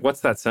cars? Like, what's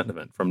that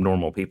sentiment from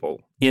normal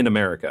people in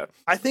America?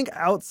 I think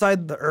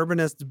outside the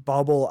urbanist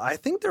bubble, I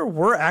think there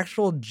were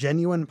actual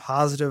genuine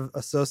positive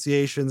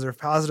associations or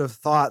positive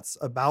thoughts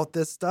about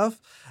this stuff.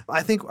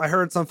 I think I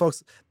heard some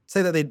folks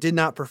say that they did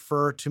not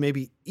prefer to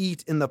maybe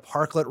eat in the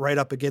parklet right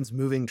up against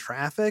moving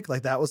traffic.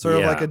 Like that was sort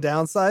of like a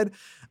downside.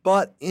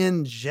 But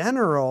in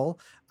general,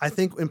 I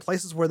think in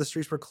places where the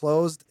streets were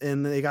closed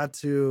and they got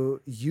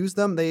to use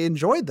them, they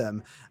enjoyed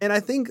them. And I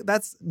think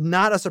that's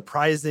not a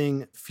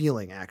surprising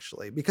feeling,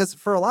 actually, because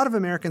for a lot of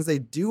Americans, they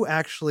do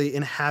actually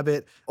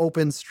inhabit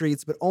open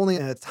streets, but only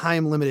on a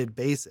time-limited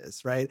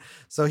basis, right?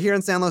 So here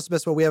in San Luis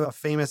Obispo, we have a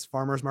famous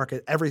farmers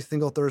market every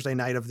single Thursday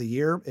night of the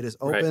year. It is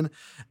open. Right.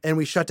 And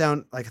we shut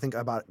down, like, I think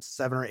about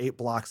 7 or 8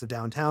 blocks of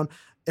downtown.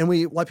 And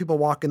we let people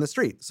walk in the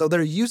street. So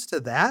they're used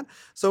to that.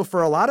 So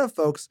for a lot of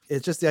folks,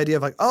 it's just the idea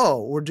of like,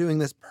 oh, we're doing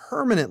this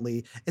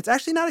permanently. It's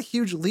actually not a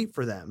huge leap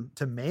for them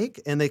to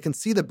make, and they can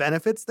see the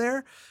benefits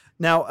there.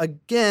 Now,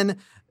 again,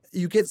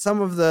 you get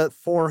some of the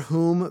for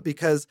whom,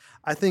 because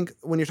I think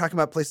when you're talking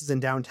about places in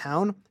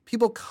downtown,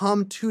 people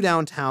come to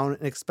downtown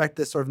and expect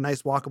this sort of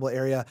nice walkable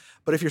area.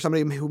 But if you're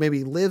somebody who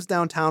maybe lives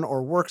downtown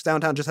or works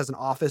downtown, just has an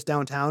office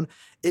downtown,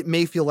 it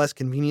may feel less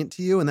convenient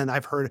to you. And then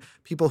I've heard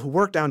people who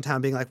work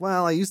downtown being like,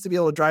 well, I used to be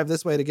able to drive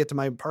this way to get to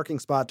my parking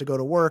spot to go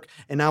to work,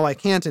 and now I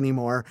can't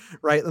anymore,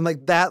 right? And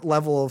like that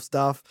level of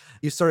stuff,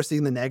 you start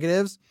seeing the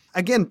negatives.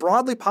 Again,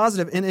 broadly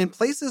positive. And in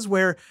places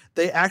where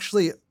they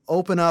actually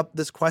open up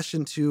this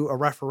question to a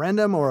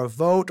referendum or a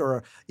vote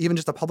or even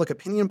just a public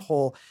opinion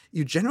poll,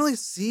 you generally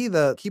see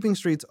the keeping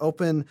streets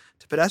open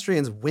to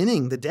pedestrians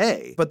winning the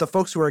day. But the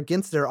folks who are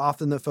against it are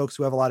often the folks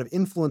who have a lot of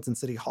influence in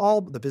City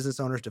Hall, the business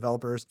owners,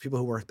 developers, people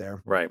who work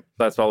there. Right.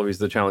 That's always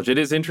the challenge. It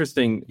is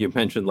interesting you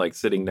mentioned like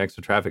sitting next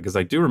to traffic, because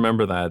I do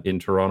remember that in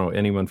Toronto.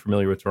 Anyone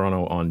familiar with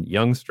Toronto, on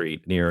Yonge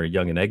Street near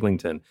Yonge and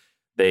Eglinton,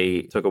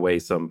 they took away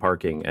some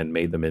parking and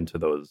made them into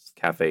those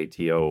Cafe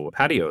TO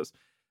patios.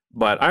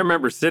 But I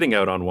remember sitting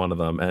out on one of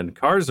them and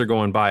cars are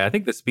going by. I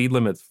think the speed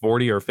limit's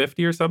 40 or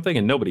 50 or something,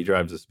 and nobody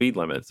drives the speed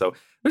limit. So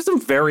there's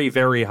some very,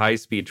 very high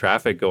speed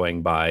traffic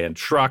going by and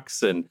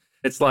trucks. And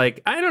it's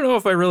like, I don't know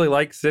if I really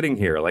like sitting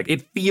here. Like,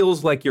 it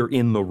feels like you're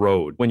in the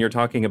road when you're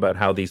talking about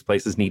how these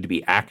places need to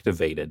be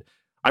activated.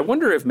 I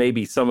wonder if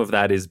maybe some of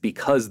that is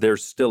because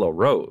there's still a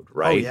road,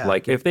 right? Oh, yeah.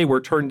 Like if they were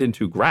turned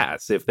into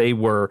grass, if they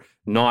were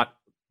not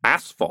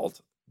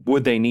asphalt,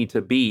 would they need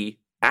to be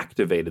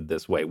activated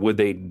this way? Would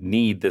they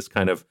need this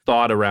kind of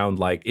thought around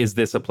like, is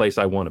this a place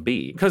I want to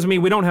be? Because I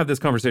mean, we don't have this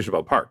conversation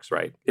about parks,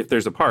 right? If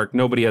there's a park,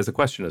 nobody has a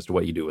question as to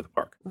what you do with a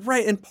park.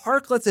 Right. And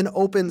parklets and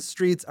open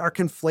streets are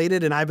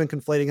conflated, and I've been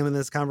conflating them in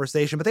this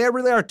conversation, but they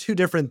really are two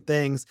different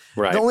things.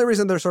 Right. The only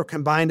reason they're sort of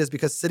combined is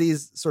because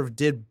cities sort of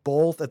did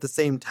both at the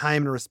same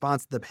time in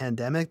response to the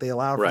pandemic. They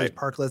allowed for these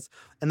parklets,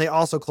 and they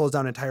also closed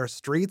down entire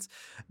streets.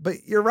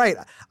 But you're right.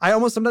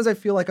 Sometimes I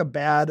feel like a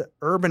bad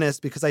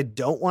urbanist because I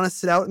don't want to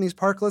sit out in these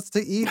parklets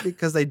to eat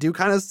because they do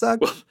kind of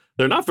suck. Well,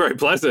 they're not very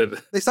pleasant.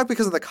 They suck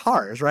because of the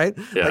cars, right?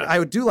 Yeah. Like,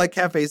 I do like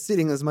cafe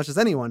seating as much as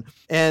anyone.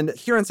 And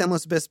here in San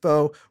Luis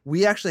Obispo,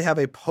 we actually have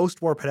a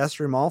post-war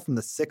pedestrian mall from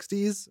the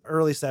 60s,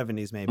 early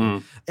 70s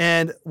maybe.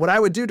 And what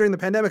I would do during the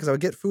pandemic is I would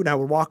get food and I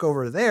would walk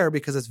over there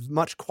because it's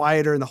much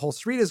quieter and the whole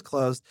street is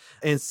closed,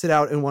 and sit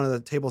out in one of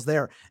the tables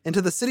there. And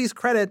to the city's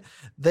credit,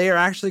 they are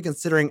actually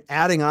considering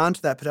adding on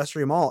to that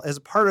pedestrian mall. As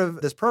part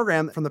of this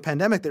program from the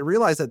pandemic, they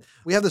realized that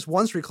we have this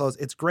one street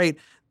closed. It's great.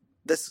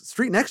 This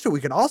street next to it, we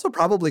could also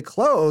probably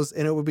close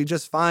and it would be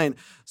just fine.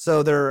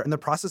 So they're in the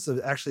process of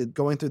actually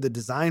going through the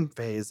design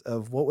phase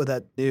of what would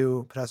that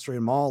new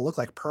pedestrian mall look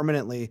like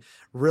permanently,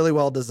 really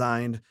well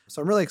designed.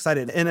 So I'm really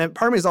excited. And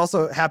part of me is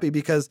also happy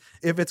because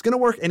if it's going to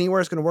work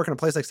anywhere, it's going to work in a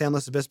place like San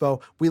Luis Obispo.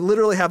 We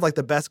literally have like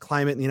the best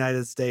climate in the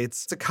United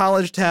States. It's a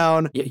college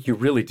town. Yeah, you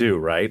really do,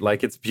 right?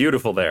 Like, it's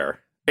beautiful there.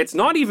 It's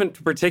not even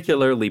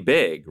particularly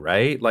big,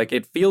 right? Like,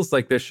 it feels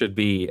like this should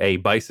be a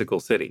bicycle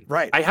city.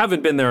 Right. I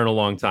haven't been there in a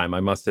long time, I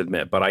must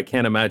admit, but I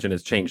can't imagine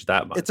it's changed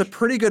that much. It's a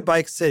pretty good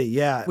bike city,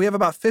 yeah. We have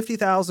about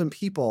 50,000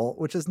 people,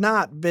 which is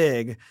not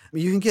big. I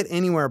mean, you can get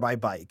anywhere by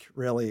bike,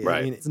 really. Right.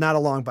 I mean, it's not a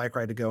long bike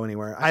ride to go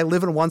anywhere. I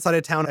live on one side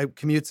of town. I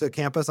commute to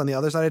campus on the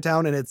other side of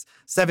town, and it's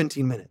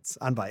 17 minutes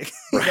on bike.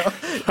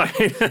 Right.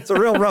 It's a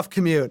real rough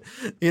commute,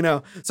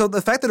 So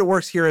the fact that it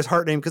works here is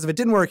heartening, because if it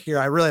didn't work here,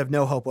 I really have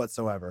no hope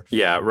whatsoever.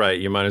 Yeah, right.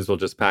 You might as well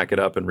just pack it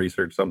up and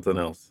research something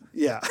else.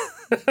 Yeah.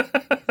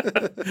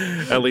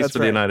 At least That's for the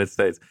right. United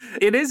States.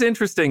 It is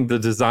interesting, the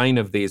design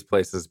of these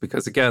places,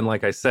 because again,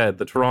 like I said,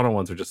 the Toronto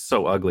ones are just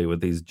so ugly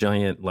with these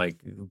giant, like,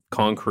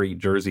 concrete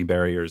Jersey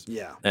barriers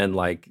Yeah. and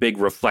like big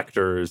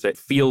reflectors. It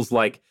feels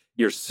like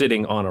you're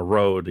sitting on a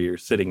road or you're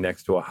sitting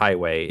next to a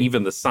highway.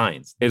 Even the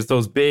signs, it's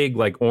those big,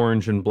 like,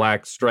 orange and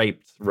black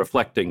striped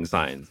reflecting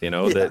signs,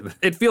 that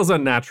it feels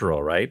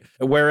unnatural, right?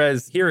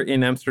 Whereas here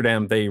in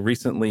Amsterdam, they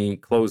recently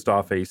closed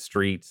off a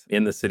street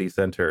in the city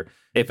center.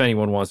 If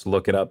anyone wants to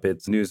look it up,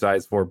 it's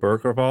Nieuwshuis voor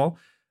Burgerval.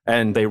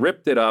 And they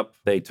ripped it up.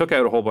 They took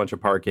out a whole bunch of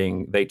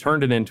parking. They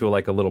turned it into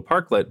like a little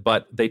parklet,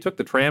 but they took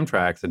the tram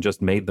tracks and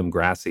just made them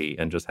grassy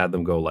and just had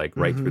them go like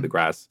right through the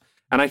grass.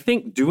 And I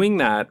think doing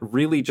that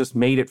really just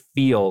made it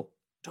feel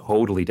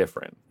totally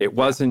different. It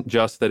wasn't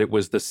just that it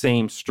was the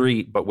same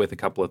street, but with a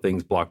couple of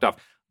things blocked off.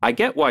 I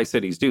get why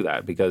cities do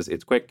that because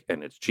it's quick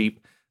and it's cheap,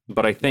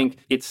 but I think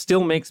it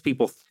still makes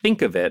people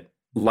think of it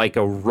like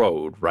a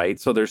road, right?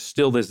 So there's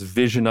still this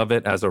vision of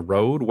it as a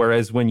road,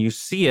 whereas when you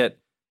see it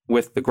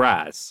with the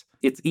grass,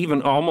 it's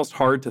even almost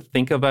hard to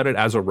think about it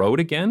as a road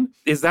again.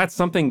 Is that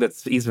something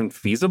that's even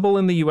feasible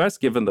in the US,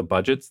 given the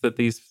budgets that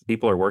these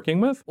people are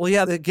working with? Well,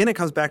 yeah, again, it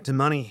comes back to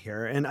money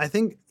here. And I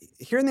think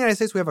here in the United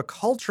States, we have a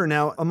culture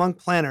now among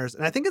planners,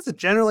 and I think it's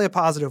generally a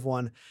positive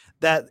one,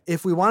 that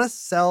if we want to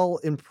sell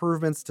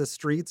improvements to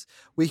streets,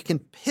 we can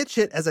pitch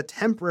it as a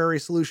temporary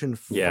solution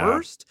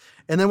first.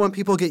 And then when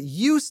people get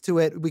used to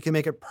it, we can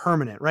make it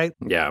permanent, right?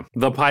 Yeah.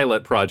 The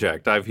pilot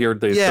project. I've heard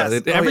this.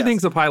 Yes.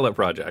 Everything's a pilot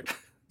project.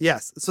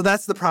 Yes. So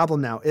that's the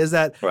problem now, is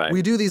that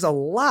we do these a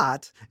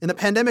lot. And the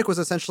pandemic was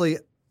essentially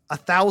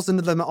 1,000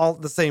 of them all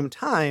at the same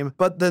time.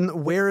 But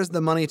then where is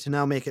the money to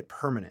now make it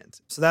permanent?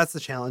 So that's the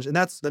challenge. And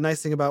that's the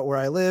nice thing about where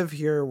I live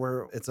here,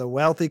 where it's a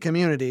wealthy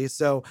community.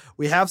 So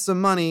we have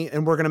some money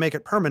and we're going to make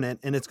it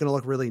permanent and it's going to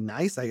look really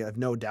nice. I have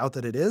no doubt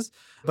that it is,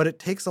 but it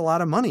takes a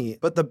lot of money.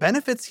 But the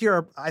benefits here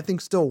are, I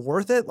think, still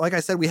worth it. Like I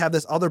said, we have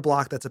this other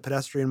block that's a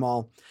pedestrian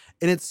mall.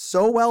 And it's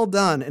so well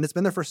done and it's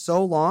been there for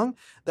so long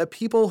that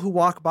people who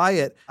walk by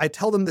it, I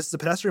tell them this is a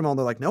pedestrian mall and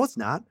they're like, no, it's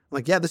not. I'm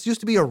like, yeah, this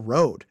used to be a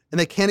road. And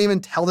they can't even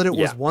tell that it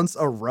was once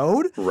a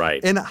road. Right.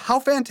 And how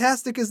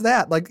fantastic is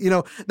that? Like,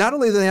 not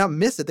only do they not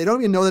miss it, they don't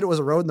even know that it was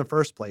a road in the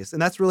first place.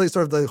 And that's really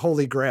sort of the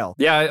holy grail.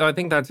 Yeah, I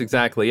think that's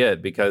exactly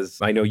it,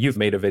 because I know you've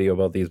made a video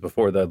about these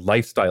before, the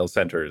lifestyle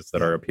centers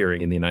that are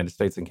appearing in the United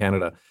States and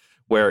Canada,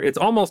 where it's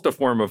almost a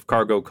form of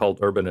cargo cult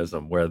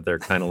urbanism, where they're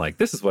kind of like,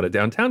 this is what a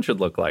downtown should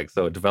look like.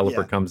 So a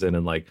developer comes in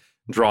and like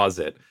draws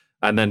it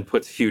and then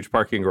puts a huge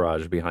parking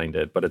garage behind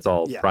it, but it's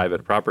all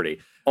private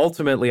property.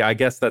 Ultimately, I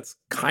guess that's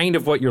kind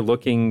of what you're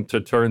looking to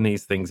turn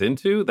these things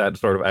into, that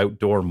sort of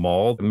outdoor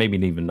mall, maybe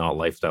even not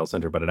lifestyle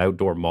center, but an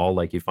outdoor mall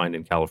like you find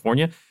in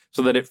California,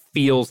 so that it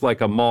feels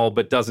like a mall,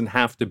 but doesn't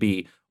have to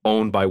be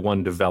owned by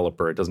one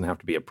developer. It doesn't have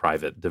to be a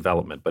private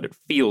development, but it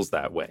feels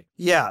that way.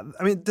 Yeah.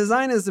 I mean,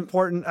 design is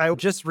important. I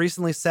just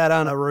recently sat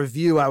on a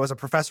review. I was a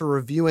professor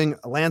reviewing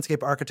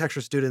landscape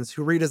architecture students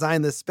who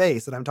redesigned this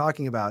space that I'm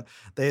talking about.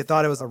 They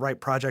thought it was the right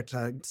project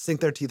to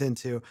sink their teeth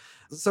into.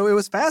 So it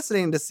was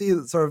fascinating to see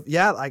sort of,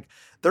 like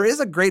there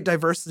is a great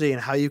diversity in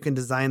how you can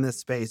design this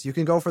space. You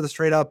can go for the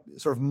straight up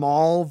sort of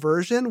mall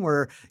version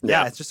where,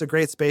 it's just a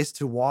great space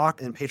to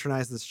walk and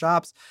patronize the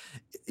shops.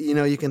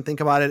 You can think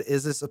about it.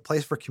 Is this a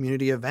place for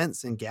community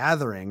events and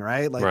gathering,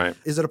 right? Like,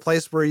 is it a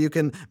place where you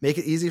can make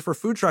it easy for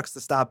food trucks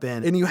to stop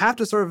in? And you have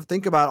to sort of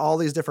think about all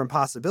these different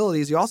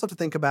possibilities. You also have to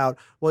think about,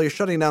 well, you're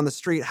shutting down the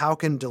street. How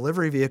can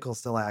delivery vehicles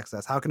still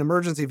access? How can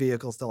emergency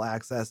vehicles still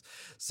access?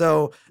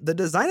 So the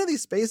design of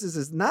these spaces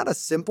is not a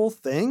simple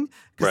thing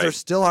because there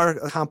still are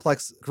a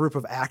complex group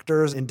of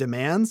actors and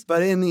demands.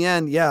 But in the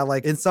end,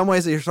 like in some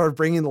ways you're sort of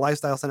bringing the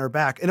lifestyle center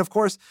back. And of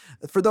course,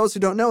 for those who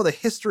don't know, the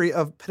history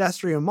of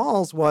pedestrian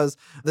malls was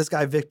this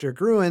guy, Victor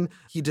Gruen.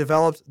 He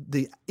developed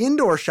the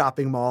indoor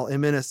shopping mall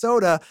in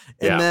Minnesota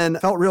and then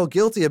felt real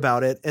guilty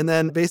about it. And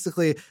then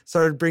basically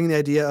started bringing the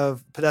idea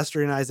of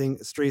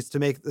pedestrianizing streets to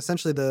make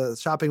essentially the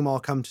shopping mall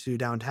come to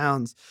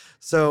downtowns.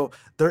 So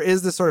there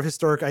is this sort of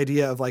historic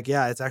idea of like,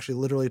 it's actually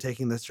literally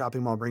taking this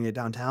shopping mall, bringing it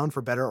downtown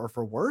for better or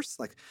for worse.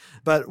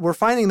 But we're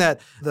finding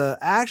that the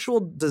actual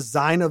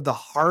design of the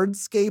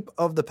hardscape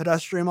of the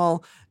pedestrian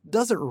mall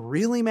doesn't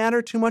really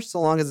matter too much so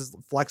long as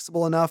it's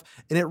flexible enough.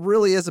 And it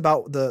really is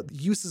about the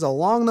uses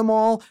along the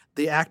mall,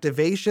 the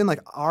activation, like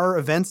are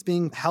events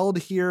being held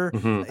here,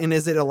 and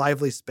is it a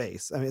lively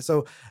space? I mean,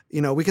 so,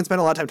 we can spend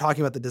a lot of time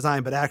talking about the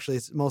design, but actually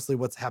it's mostly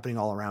what's happening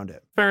all around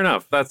it. Fair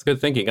enough. That's good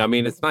thinking. I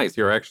mean, it's nice.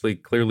 You're actually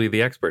clearly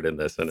the expert in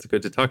this, and it's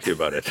good to talk to you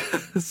about it.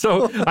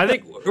 So I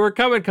think we're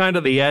coming kind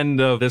of the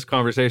end of this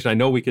conversation. I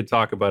know we could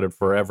talk about it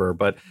forever,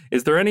 but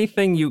is there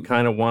anything you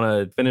kind of want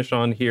to finish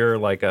on here,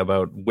 like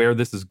about where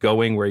this is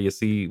going, where you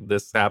see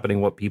this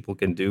happening, what people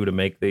can do to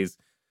make these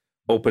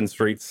open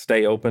streets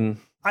stay open?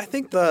 I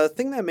think the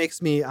thing that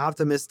makes me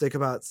optimistic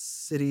about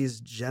cities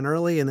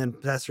generally and then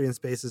pedestrian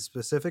spaces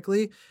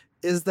specifically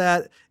is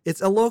that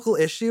it's a local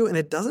issue and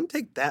it doesn't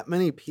take that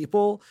many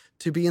people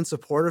to be in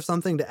support of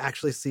something to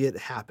actually see it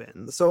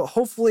happen. So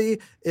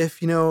hopefully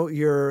if,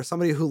 you're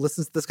somebody who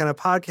listens to this kind of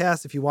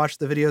podcast, if you watch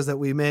the videos that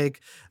we make,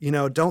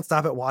 don't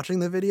stop at watching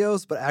the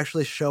videos, but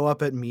actually show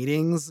up at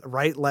meetings,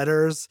 write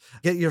letters,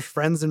 get your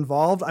friends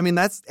involved. I mean,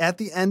 that's at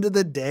the end of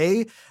the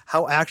day,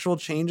 how actual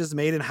change is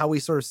made and how we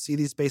sort of see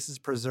these spaces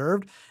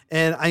preserved.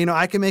 And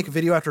I can make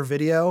video after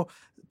video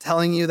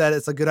telling you that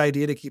it's a good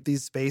idea to keep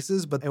these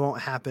spaces, but it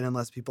won't happen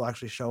unless people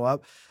actually show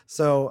up.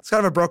 So it's kind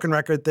of a broken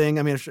record thing.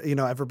 I mean,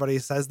 everybody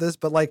says this,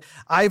 but like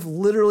I've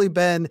literally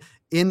been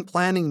in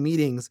planning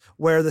meetings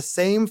where the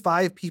same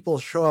 5 people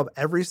show up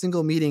every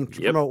single meeting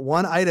to promote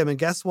one item. And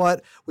guess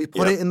what? We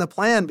put it in the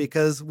plan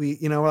because we're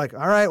like,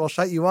 all right, we'll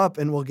shut you up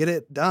and we'll get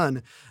it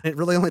done. And it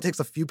really only takes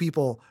a few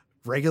people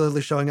regularly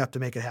showing up to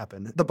make it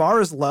happen. The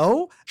bar is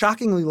low,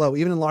 shockingly low,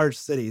 even in large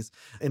cities.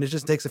 And it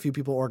just takes a few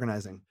people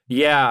organizing.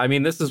 Yeah, I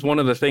mean, this is one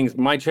of the things.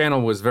 My channel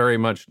was very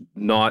much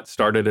not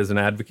started as an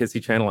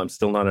advocacy channel. I'm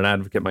still not an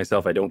advocate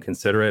myself. I don't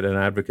consider it an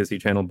advocacy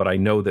channel, but I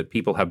know that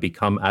people have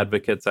become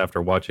advocates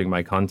after watching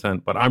my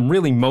content. But I'm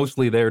really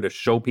mostly there to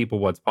show people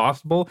what's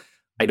possible.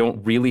 I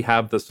don't really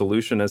have the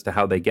solution as to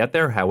how they get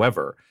there.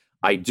 However,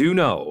 I do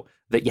know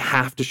that you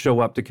have to show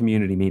up to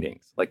community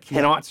meetings. Like,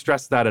 cannot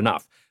stress that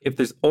enough. If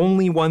there's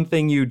only one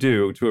thing you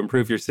do to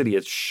improve your city,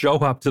 it's show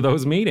up to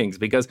those meetings,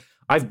 because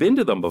I've been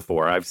to them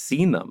before. I've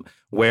seen them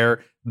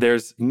where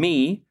there's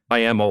me. I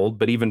am old,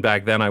 but even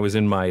back then I was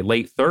in my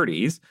late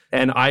 30s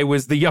and I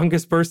was the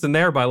youngest person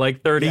there by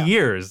like 30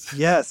 years.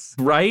 Yes.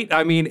 Right?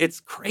 I mean, it's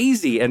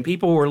crazy. And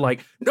people were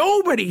like,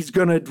 nobody's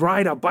going to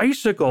ride a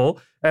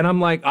bicycle. And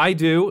I'm like, I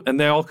do. And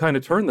they all kind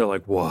of turn. They're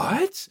like,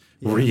 what?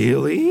 Yeah.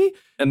 Really?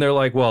 And they're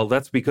like, well,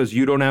 that's because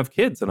you don't have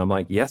kids. And I'm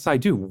like, yes, I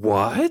do.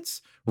 What?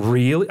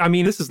 Really? I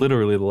mean, this is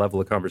literally the level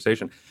of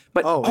conversation.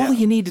 But all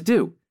you need to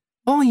do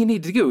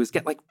is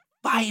get like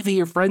 5 of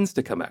your friends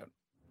to come out,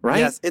 right?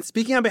 Yes. And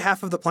speaking on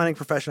behalf of the planning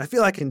profession, I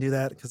feel I can do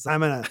that because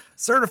I'm a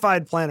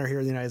certified planner here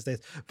in the United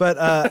States. But,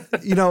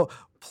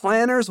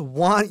 planners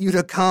want you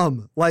to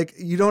come. Like,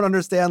 you don't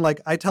understand. Like,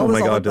 I tell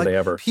this all the time. They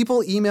ever?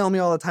 People email me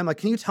all the time. Like,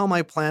 can you tell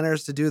my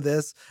planners to do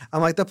this?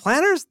 I'm like, the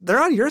planners,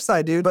 they're on your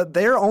side, dude, but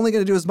they're only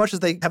going to do as much as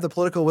they have the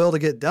political will to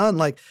get done.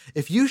 Like,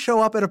 if you show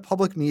up at a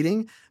public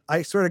meeting,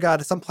 I swear to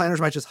God, some planners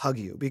might just hug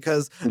you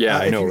because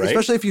I know, right?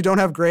 Especially if you don't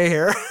have gray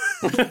hair,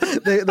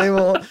 they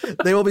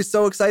will be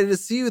so excited to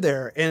see you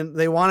there and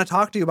they want to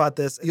talk to you about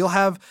this. You'll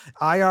have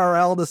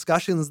IRL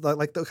discussions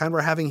like the kind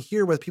we're having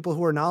here with people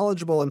who are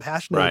knowledgeable and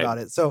passionate about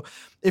it. So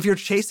if you're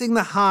chasing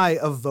the high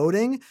of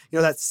voting,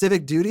 that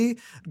civic duty,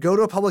 go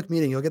to a public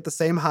meeting. You'll get the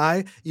same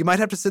high. You might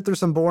have to sit through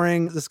some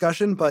boring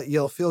discussion, but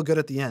you'll feel good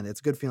at the end. It's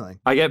a good feeling.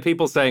 I get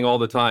people saying all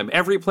the time,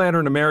 every planner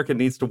in America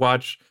needs to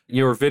watch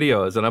your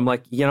videos. And I'm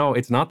like,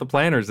 it's not the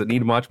planners that need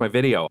to watch my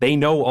video. They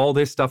know all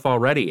this stuff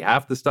already.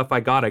 Half the stuff I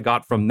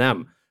got from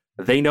them.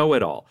 They know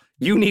it all.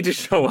 You need to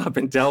show up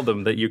and tell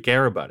them that you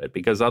care about it,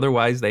 because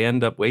otherwise they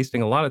end up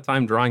wasting a lot of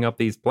time drawing up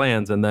these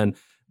plans. And then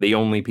the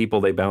only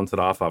people they bounce it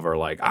off of are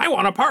like, I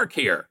want to park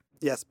here.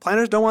 Yes,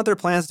 planners don't want their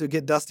plans to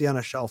get dusty on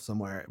a shelf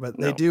somewhere, but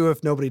they do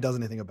if nobody does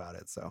anything about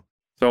it. So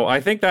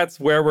I think that's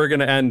where we're going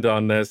to end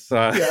on this,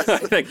 yes. I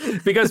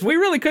think, because we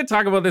really could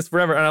talk about this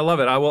forever, and I love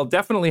it. I will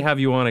definitely have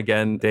you on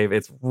again, Dave.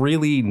 It's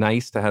really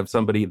nice to have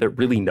somebody that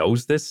really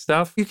knows this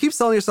stuff. You keep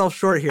selling yourself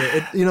short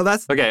here.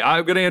 That's... Okay,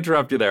 I'm going to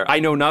interrupt you there. I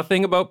know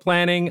nothing about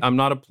planning. I'm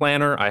not a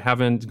planner. I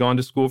haven't gone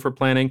to school for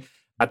planning.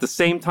 At the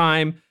same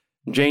time,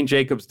 Jane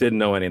Jacobs didn't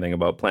know anything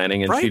about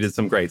planning, and she did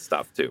some great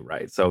stuff too,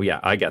 right? So yeah,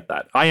 I get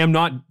that. I am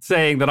not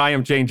saying that I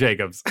am Jane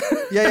Jacobs.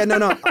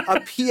 No. A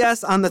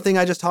PS on the thing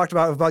I just talked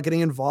about getting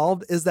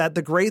involved is that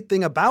the great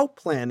thing about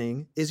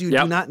planning is you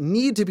do not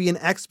need to be an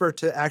expert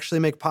to actually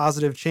make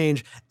positive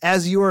change,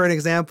 as you are an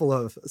example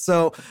of.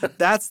 So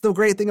that's the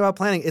great thing about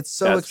planning. It's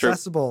so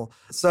accessible.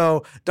 True.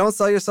 So don't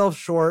sell yourself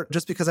short.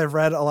 Just because I've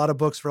read a lot of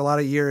books for a lot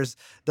of years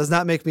does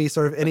not make me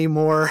sort of any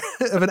more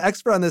of an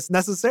expert on this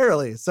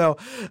necessarily. So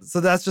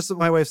that's just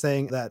my way of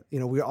saying that,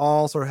 we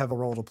all sort of have a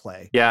role to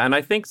play. Yeah. And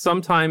I think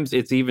sometimes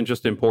it's even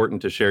just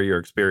important to share your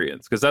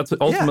experience, because that's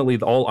ultimately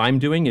all I'm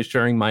doing is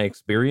sharing my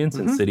experience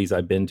in cities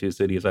I've been to,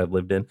 cities I've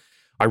lived in.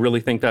 I really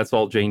think that's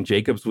all Jane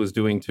Jacobs was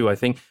doing too. I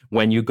think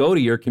when you go to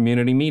your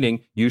community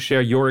meeting, you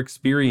share your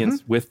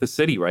experience with the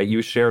city, right?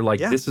 You share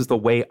this is the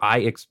way I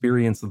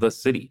experience the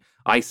city.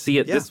 I see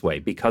it this way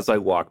because I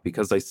walk,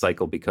 because I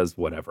cycle, because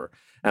whatever.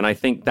 And I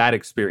think that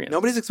experience.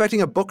 Nobody's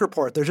expecting a book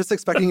report. They're just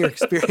expecting your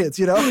experience,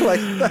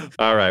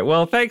 All right.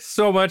 Well, thanks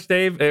so much,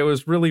 Dave. It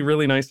was really,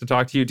 really nice to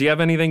talk to you. Do you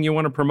have anything you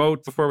want to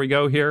promote before we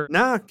go here?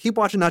 Nah, keep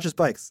watching Not Just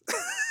Bikes.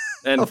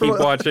 And keep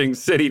watching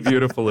City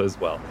Beautiful as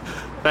well.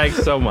 Thanks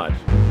so much.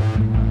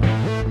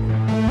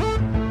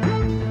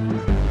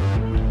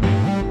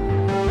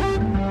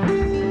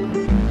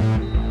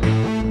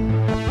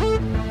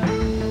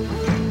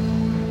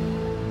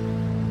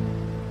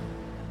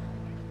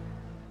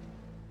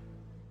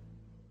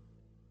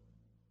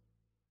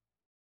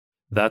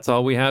 That's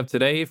all we have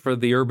today for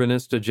the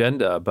Urbanist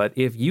Agenda. But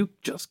if you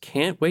just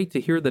can't wait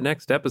to hear the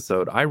next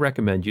episode, I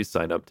recommend you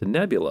sign up to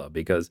Nebula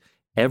because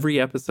every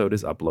episode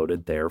is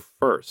uploaded there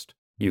first.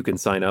 You can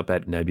sign up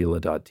at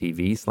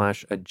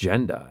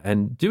nebula.tv/agenda,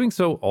 and doing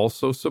so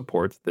also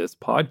supports this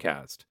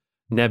podcast.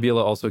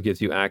 Nebula also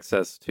gives you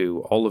access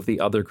to all of the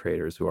other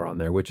creators who are on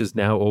there, which is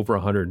now over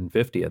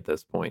 150 at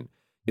this point.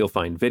 You'll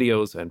find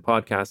videos and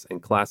podcasts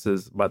and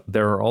classes, but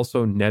there are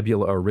also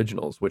Nebula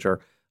Originals, which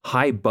are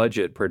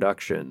high-budget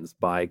productions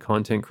by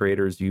content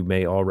creators you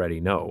may already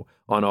know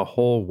on a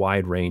whole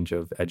wide range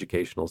of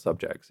educational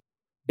subjects.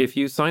 If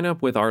you sign up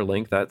with our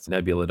link, that's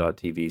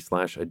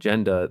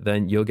nebula.tv/agenda,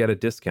 then you'll get a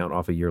discount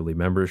off a yearly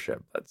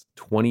membership. That's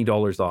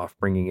 $20 off,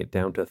 bringing it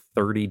down to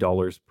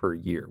 $30 per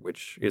year,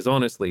 which is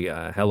honestly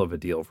a hell of a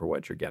deal for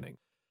what you're getting.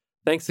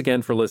 Thanks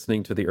again for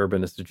listening to the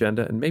Urbanist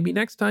Agenda, and maybe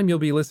next time you'll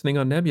be listening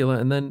on Nebula,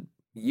 and then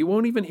you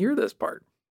won't even hear this part.